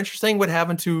more interesting what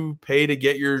having to pay to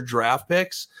get your draft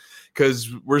picks, because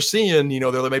we're seeing,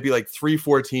 there may be like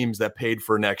 3-4 teams that paid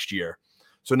for next year.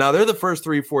 So now they're the first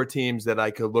 3-4 teams that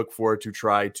I could look for to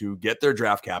try to get their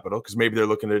draft capital, because maybe they're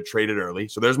looking to trade it early.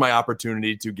 So there's my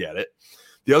opportunity to get it.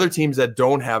 The other teams that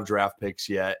don't have draft picks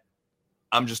yet,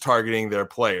 I'm just targeting their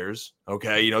players.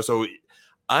 Okay. So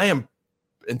I am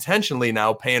intentionally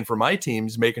now paying for my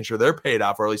teams, making sure they're paid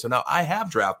off early. So now I have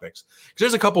draft picks, because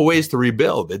there's a couple ways to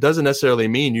rebuild. It doesn't necessarily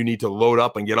mean you need to load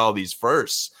up and get all these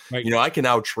firsts. Right. I can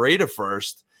now trade a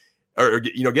first or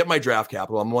get my draft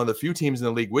capital. I'm one of the few teams in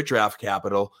the league with draft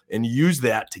capital, and use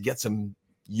that to get some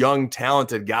young,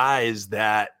 talented guys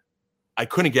that I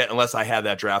couldn't get unless I had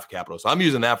that draft capital. So I'm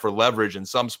using that for leverage in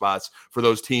some spots for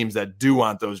those teams that do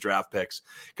want those draft picks.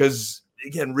 Because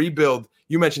again, rebuild,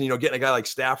 you mentioned, getting a guy like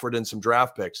Stafford and some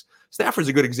draft picks. Stafford's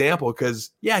a good example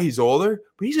because, yeah, he's older,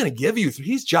 but he's going to give you,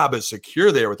 his job is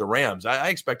secure there with the Rams. I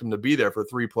expect him to be there for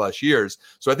 3+ years.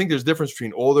 So I think there's a difference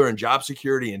between older and job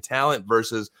security and talent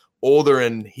versus older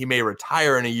and he may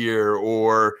retire in a year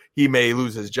or he may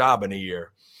lose his job in a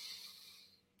year.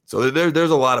 So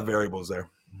there's a lot of variables there.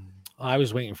 I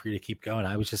was waiting for you to keep going.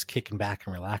 I was just kicking back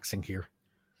and relaxing here.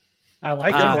 I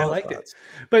liked it. I liked it.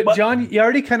 But John, you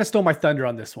already kind of stole my thunder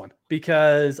on this one,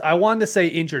 because I wanted to say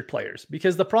injured players,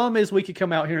 because the problem is we could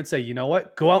come out here and say, you know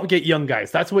what, go out and get young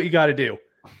guys. That's what you got to do.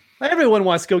 Everyone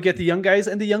wants to go get the young guys,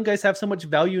 and the young guys have so much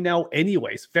value now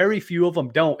anyways. Very few of them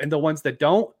don't. And the ones that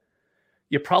don't,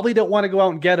 you probably don't want to go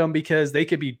out and get them because they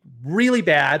could be really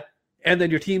bad, and then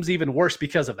your team's even worse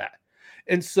because of that.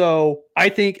 And so I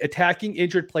think attacking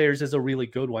injured players is a really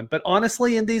good one. But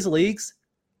honestly, in these leagues,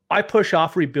 I push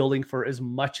off rebuilding for as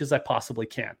much as I possibly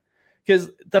can,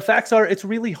 because the facts are it's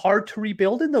really hard to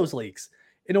rebuild in those leagues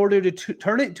in order to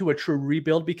turn it into a true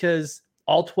rebuild, because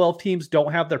all 12 teams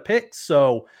don't have their picks.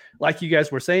 So like you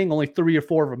guys were saying, only 3 or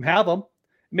 4 of them have them.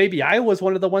 Maybe I was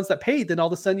one of the ones that paid. Then all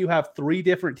of a sudden you have 3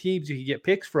 different teams you can get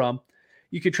picks from.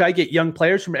 You could try to get young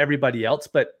players from everybody else,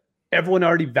 but everyone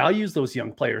already values those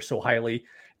young players so highly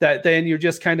that then you're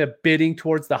just kind of bidding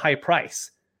towards the high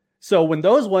price. So when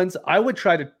those ones, I would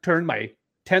try to turn my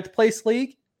 10th place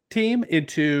league team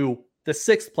into the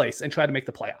 6th place and try to make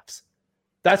the playoffs.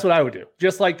 That's what I would do.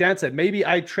 Just like Dan said, maybe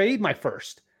I trade my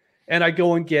first and I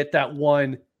go and get that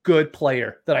one good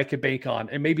player that I could bank on.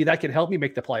 And maybe that could help me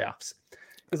make the playoffs.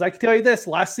 Because I can tell you this,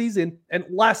 last season and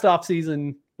last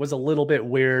offseason was a little bit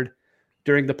weird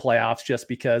during the playoffs just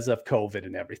because of COVID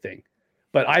and everything.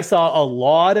 But I saw a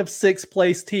lot of 6th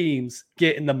place teams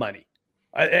getting the money.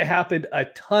 It happened a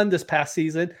ton this past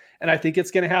season, and I think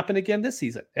it's going to happen again this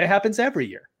season. It happens every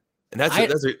year. And that's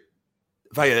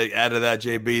if I add to that,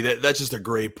 JB, that's just a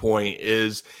great point,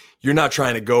 is you're not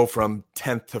trying to go from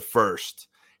 10th to 1st.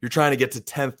 You're trying to get to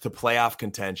 10th to playoff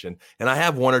contention. And I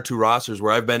have 1 or 2 rosters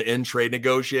where I've been in trade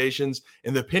negotiations,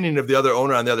 and the opinion of the other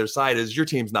owner on the other side is your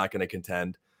team's not going to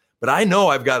contend. but I know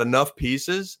I've got enough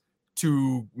pieces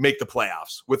to make the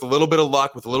playoffs with a little bit of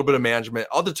luck, with a little bit of management.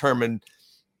 I'll determine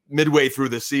midway through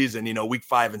the season, week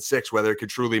 5 and 6, whether it could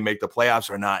truly make the playoffs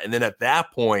or not. And then at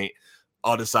that point,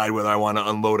 I'll decide whether I want to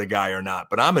unload a guy or not.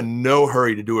 But I'm in no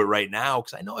hurry to do it right now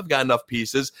because I know I've got enough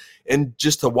pieces. And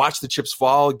just to watch the chips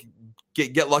fall,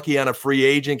 get lucky on a free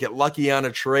agent, get lucky on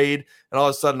a trade, and all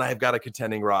of a sudden I've got a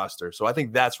contending roster. So I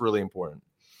think that's really important.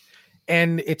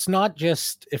 And it's not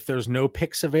just if there's no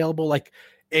picks available. Like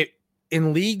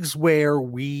in leagues where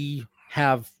we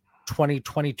have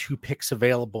 2022 picks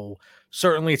available,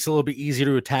 certainly it's a little bit easier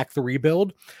to attack the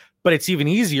rebuild. But it's even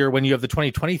easier when you have the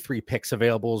 2023 picks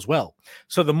available as well.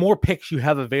 So the more picks you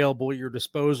have available at your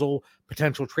disposal,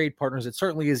 potential trade partners, it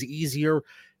certainly is easier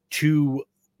to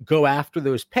go after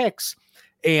those picks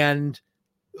and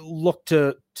look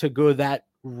to go that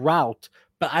route.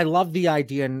 But I love the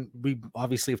idea, and we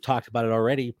obviously have talked about it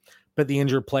already, but the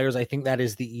injured players, I think that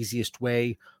is the easiest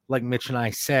way, like Mitch and I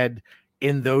said,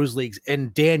 in those leagues.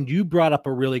 And Dan, you brought up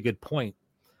a really good point.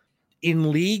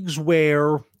 In leagues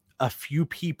where a few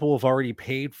people have already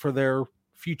paid for their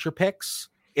future picks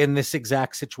in this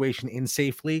exact situation in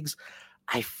safe leagues,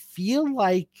 I feel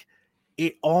like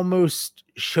it almost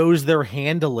shows their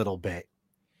hand a little bit.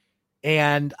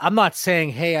 And I'm not saying,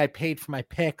 hey, I paid for my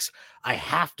picks, I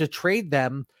have to trade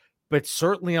them, but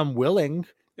certainly I'm willing.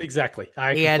 Exactly.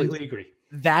 I completely agree.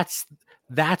 That's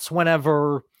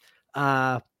whenever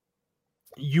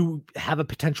you have a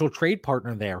potential trade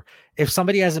partner there. If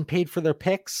somebody hasn't paid for their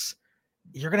picks,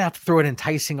 you're going to have to throw an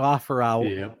enticing offer out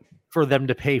for them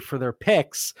to pay for their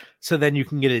picks. So then you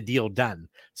can get a deal done.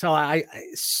 So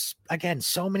again,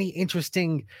 so many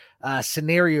interesting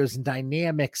scenarios and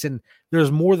dynamics, and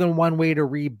there's more than one way to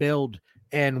rebuild.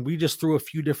 And we just threw a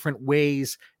few different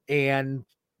ways, and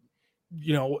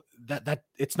that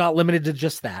it's not limited to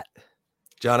just that.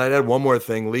 John, I'd add one more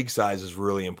thing. League size is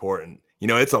really important.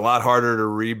 It's a lot harder to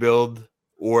rebuild,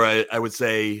 or I would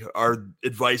say our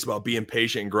advice about being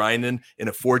patient and grinding in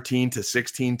a 14 to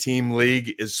 16 team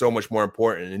league is so much more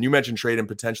important. And you mentioned trading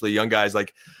potentially young guys,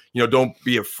 like, don't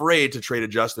be afraid to trade a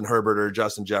Justin Herbert or a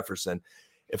Justin Jefferson.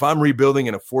 If I'm rebuilding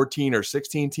in a 14 or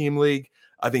 16 team league,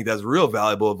 I think that's real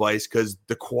valuable advice because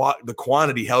the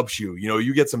quantity helps you.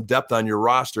 You get some depth on your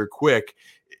roster quick.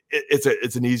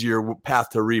 It's an easier path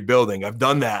to rebuilding. I've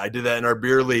done that. I did that in our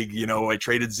beer league. I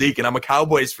traded Zeke, and I'm a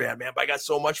Cowboys fan, man, but I got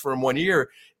so much for him 1 year.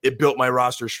 It built my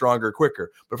roster stronger,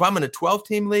 quicker. But if I'm in a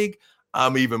 12-team league,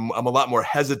 I'm a lot more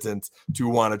hesitant to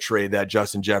want to trade that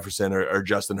Justin Jefferson or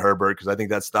Justin Herbert because I think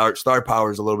that star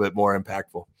power is a little bit more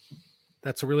impactful.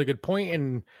 That's a really good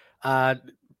point. And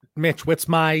Mitch, what's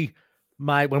my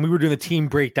when we were doing the team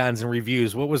breakdowns and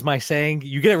reviews, what was my saying?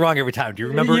 You get it wrong every time. Do you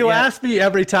remember? You ask me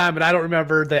every time, and I don't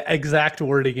remember the exact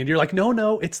wording. And you're like,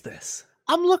 no, it's this.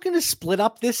 I'm looking to split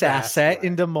up this asset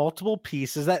into multiple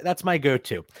pieces. That's my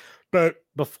go-to. But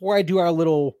before I do our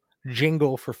little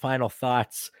jingle for final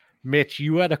thoughts, Mitch,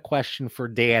 you had a question for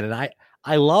Dan, and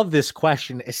I love this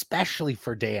question, especially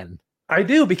for Dan. I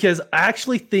do, because I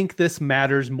actually think this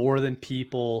matters more than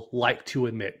people like to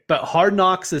admit. But Hard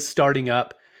Knocks is starting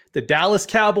up. The Dallas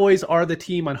Cowboys are the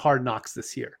team on Hard Knocks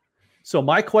this year. So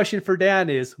my question for Dan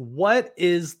is, what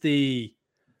is the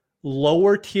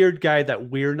lower tiered guy that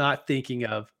we're not thinking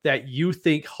of that you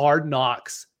think Hard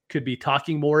Knocks could be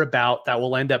talking more about that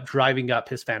will end up driving up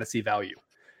his fantasy value?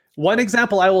 One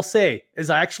example I will say is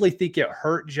I actually think it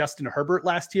hurt Justin Herbert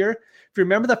last year. If you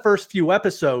remember the first few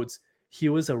episodes, he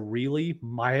was a really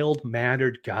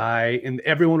mild-mannered guy, and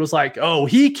everyone was like, oh,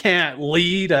 he can't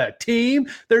lead a team.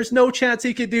 There's no chance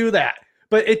he could do that.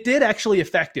 But it did actually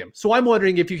affect him. So I'm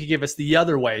wondering if you could give us the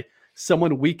other way,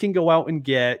 someone we can go out and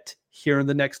get here in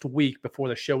the next week before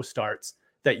the show starts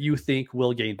that you think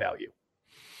will gain value.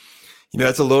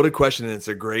 That's a loaded question, and it's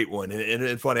a great one.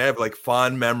 And funny, I have like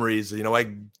fond memories.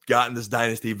 I got in this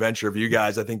dynasty venture of you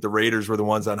guys. I think the Raiders were the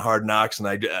ones on Hard Knocks,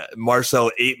 and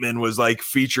Marcel Aitman was like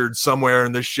featured somewhere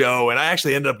in the show. And I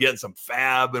actually ended up getting some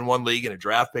fab in one league and a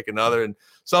draft pick another. And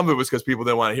some of it was because people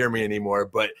didn't want to hear me anymore.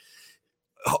 But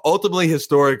ultimately,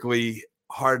 historically,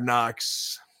 Hard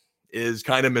Knocks is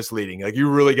kind of misleading. Like, you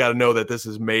really got to know that this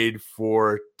is made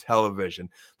for television.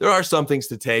 There are some things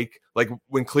to take, like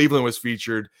when Cleveland was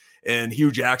featured and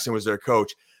Hugh Jackson was their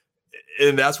coach.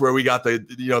 And that's where we got the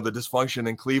dysfunction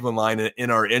in Cleveland line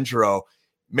in our intro.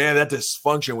 Man, that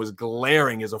dysfunction was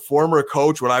glaring. As a former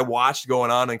coach, what I watched going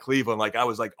on in Cleveland, like I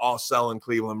was like all selling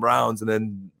Cleveland Browns. And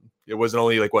then it wasn't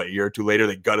only like a year or two later,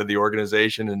 they gutted the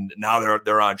organization and now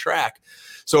they're on track.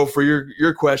 So for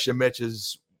your question, Mitch,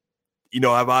 is,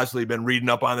 I've obviously been reading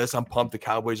up on this. I'm pumped the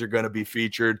Cowboys are going to be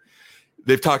featured.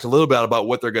 They've talked a little bit about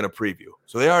what they're going to preview.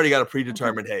 So they already got a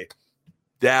predetermined, hey,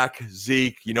 Dak,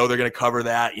 Zeke, they're going to cover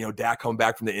that. Dak coming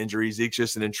back from the injury. Zeke's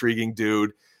just an intriguing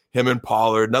dude. Him and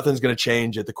Pollard, nothing's going to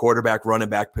change at the quarterback, running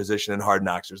back position in Hard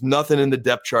Knocks. There's nothing in the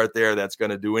depth chart there that's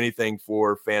going to do anything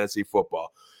for fantasy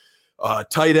football.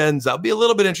 Tight ends, I'll be a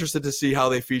little bit interested to see how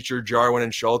they feature Jarwin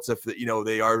and Schultz if,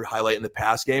 they are highlighting the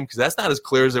pass game, because that's not as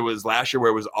clear as it was last year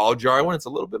where it was all Jarwin. It's a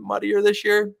little bit muddier this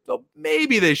year, so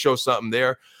maybe they show something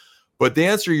there. But the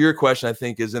answer to your question, I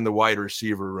think, is in the wide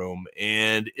receiver room.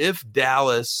 And if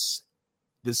Dallas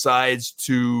decides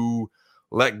to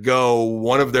let go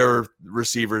one of their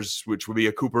receivers, which would be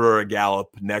a Cooper or a Gallup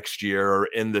next year or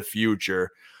in the future,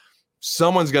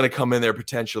 someone's going to come in there,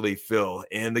 potentially fill.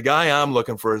 And the guy I'm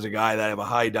looking for is a guy that I have a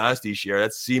high dynasty share.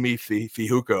 That's Simi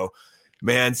Fihuko.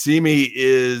 Man, Simi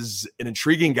is an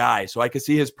intriguing guy. So I could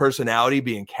see his personality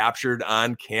being captured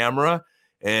on camera,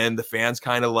 and the fans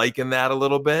kind of liking that a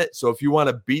little bit. So if you want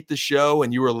to beat the show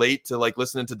and you were late to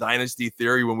listening to Dynasty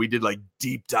Theory when we did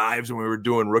deep dives when we were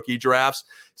doing rookie drafts,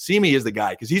 Simi is the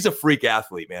guy, because he's a freak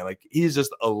athlete, man. He's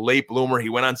just a late bloomer. He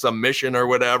went on some mission or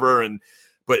whatever,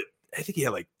 but I think he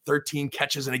had 13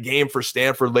 catches in a game for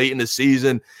Stanford late in the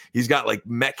season. He's got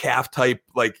Metcalf type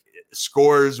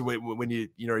scores when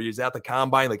he's at the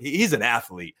combine. He's an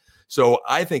athlete. So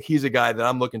I think he's a guy that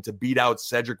I'm looking to beat out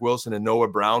Cedric Wilson and Noah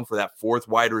Brown for that fourth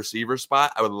wide receiver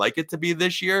spot. I would like it to be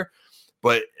this year,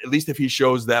 but at least if he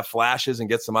shows that flashes and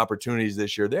gets some opportunities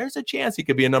this year, there's a chance he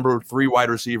could be a number 3 wide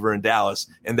receiver in Dallas,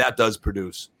 and that does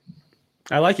produce.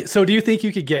 I like it. So do you think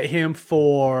you could get him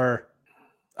for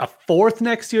a 4th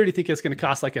next year? Or do you think it's going to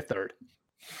cost a 3rd?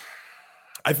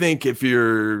 I think if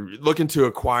you're looking to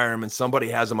acquire him and somebody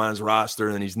has him on his roster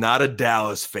and he's not a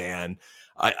Dallas fan,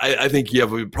 I think you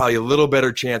have probably a little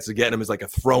better chance of getting him as a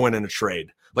throw-in a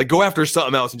trade. Go after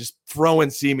something else and just throw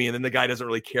in Simi, and then the guy doesn't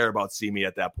really care about Simi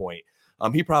at that point.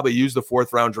 He probably used the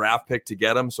 4th round draft pick to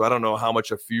get him, so I don't know how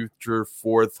much a future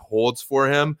 4th holds for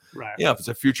him. Right. If it's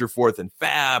a future 4th in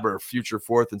Fab or future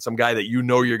 4th and some guy that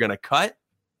you're going to cut,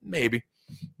 maybe.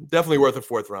 Definitely worth a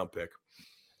 4th round pick.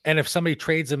 And if somebody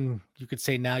trades him, you could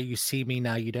say, now you see me,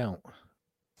 now you don't.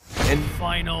 And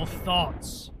final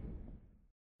thoughts.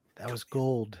 That was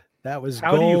gold. That was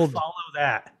How gold. do you follow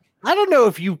that? I don't know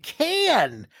if you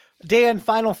can. Dan,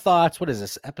 final thoughts. What is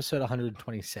this? Episode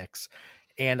 126.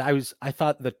 And I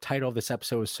thought the title of this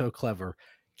episode was so clever.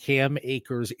 Cam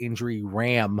Akers injury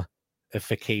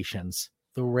ramifications.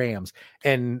 The Rams.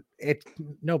 And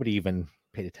nobody even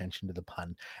paid attention to the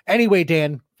pun. Anyway,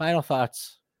 Dan, final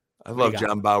thoughts. I love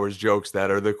John Bauer's jokes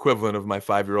that are the equivalent of my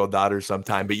 5-year-old daughter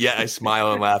sometime, but I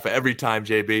smile and laugh every time,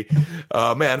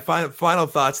 JB. Man, final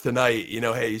thoughts tonight.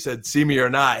 Hey, you said see me or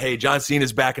not. Hey, John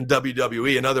Cena's back in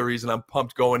WWE. Another reason I'm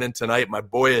pumped going in tonight. My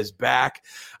boy is back.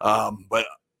 But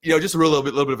just a little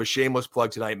bit of a shameless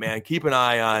plug tonight, man. Keep an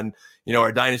eye on,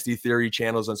 our Dynasty Theory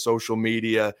channels on social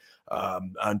media,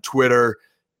 on Twitter.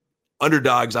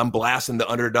 Underdogs, I'm blasting the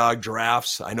underdog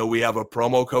drafts. I know we have a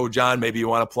promo code, John. Maybe you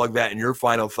want to plug that in your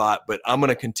final thought, but I'm going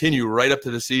to continue right up to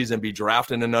the season, be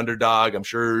drafting an underdog. I'm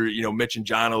sure, Mitch and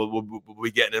John will be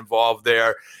getting involved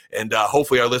there, and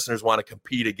hopefully our listeners want to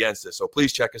compete against this. So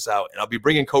please check us out, and I'll be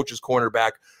bringing Coach's Corner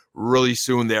back really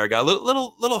soon there. I got a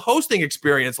little hosting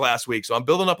experience last week, so I'm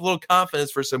building up a little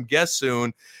confidence for some guests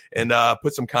soon and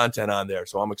put some content on there,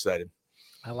 so I'm excited.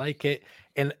 I like it.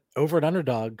 And over at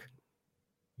Underdog,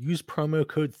 use promo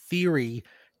code Theory,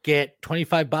 get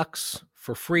 $25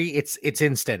 for free. It's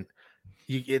instant.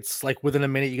 It's within a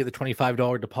minute you get the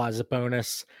 $25 deposit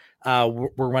bonus. We're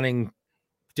running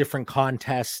different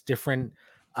contests, different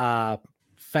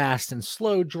fast and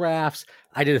slow drafts.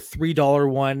 I did a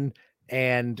 $3 one,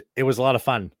 and it was a lot of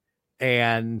fun.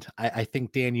 And I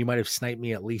think, Dan, you might have sniped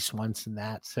me at least once in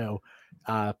that. So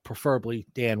preferably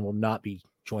Dan will not be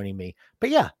joining me.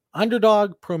 But yeah,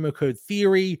 Underdog, promo code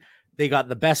Theory. They got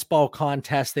the best ball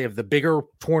contest. They have the bigger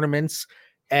tournaments,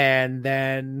 and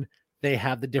then they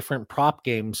have the different prop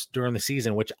games during the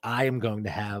season, which I am going to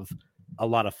have a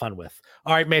lot of fun with.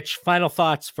 All right, Mitch, final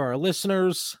thoughts for our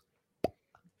listeners.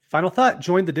 Final thought,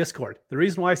 join the Discord. The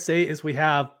reason why I say is we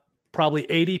have probably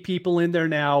 80 people in there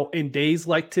now. In days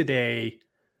like today,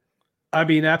 I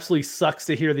mean, absolutely sucks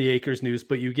to hear the Akers news,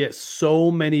 but you get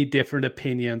so many different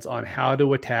opinions on how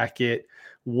to attack it,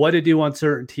 what to do on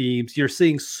certain teams. You're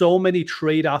seeing so many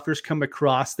trade offers come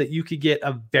across that you could get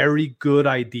a very good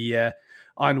idea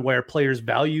on where players'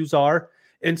 values are.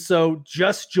 And so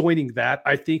just joining that,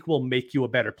 I think, will make you a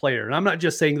better player. And I'm not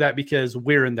just saying that because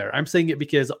we're in there. I'm saying it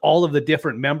because all of the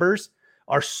different members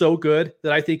are so good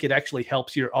that I think it actually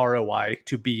helps your ROI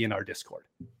to be in our Discord.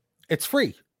 It's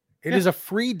free. It is a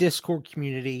free Discord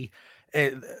community.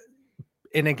 And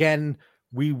again,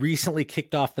 we recently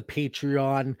kicked off the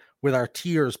Patreon. with our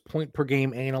tiers, point per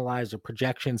game analyzer,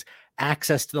 projections,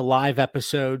 access to the live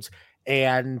episodes,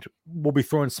 and we'll be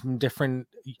throwing some different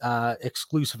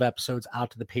exclusive episodes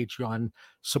out to the Patreon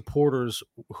supporters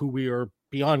who we are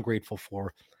beyond grateful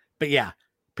for. But yeah,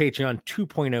 Patreon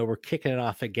 2.0, we're kicking it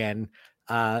off again.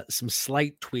 Some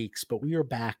slight tweaks, but we are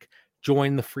back.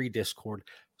 Join the free Discord.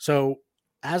 So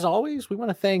as always, we want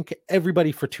to thank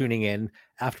everybody for tuning in.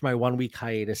 After my 1 week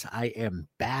hiatus, I am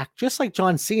back, just like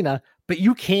John Cena, but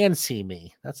you can see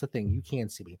me. That's the thing. You can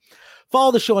see me.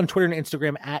 Follow the show on Twitter and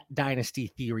Instagram at Dynasty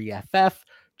Theory FF.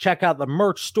 Check out the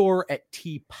merch store at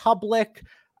TeePublic.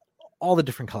 All the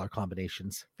different color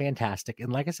combinations. Fantastic.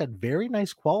 And like I said, very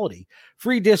nice quality.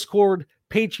 Free Discord,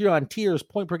 Patreon tiers,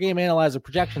 point per game analyzer,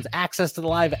 projections, access to the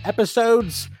live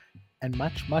episodes, and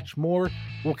much, much more.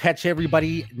 We'll catch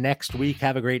everybody next week.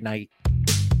 Have a great night.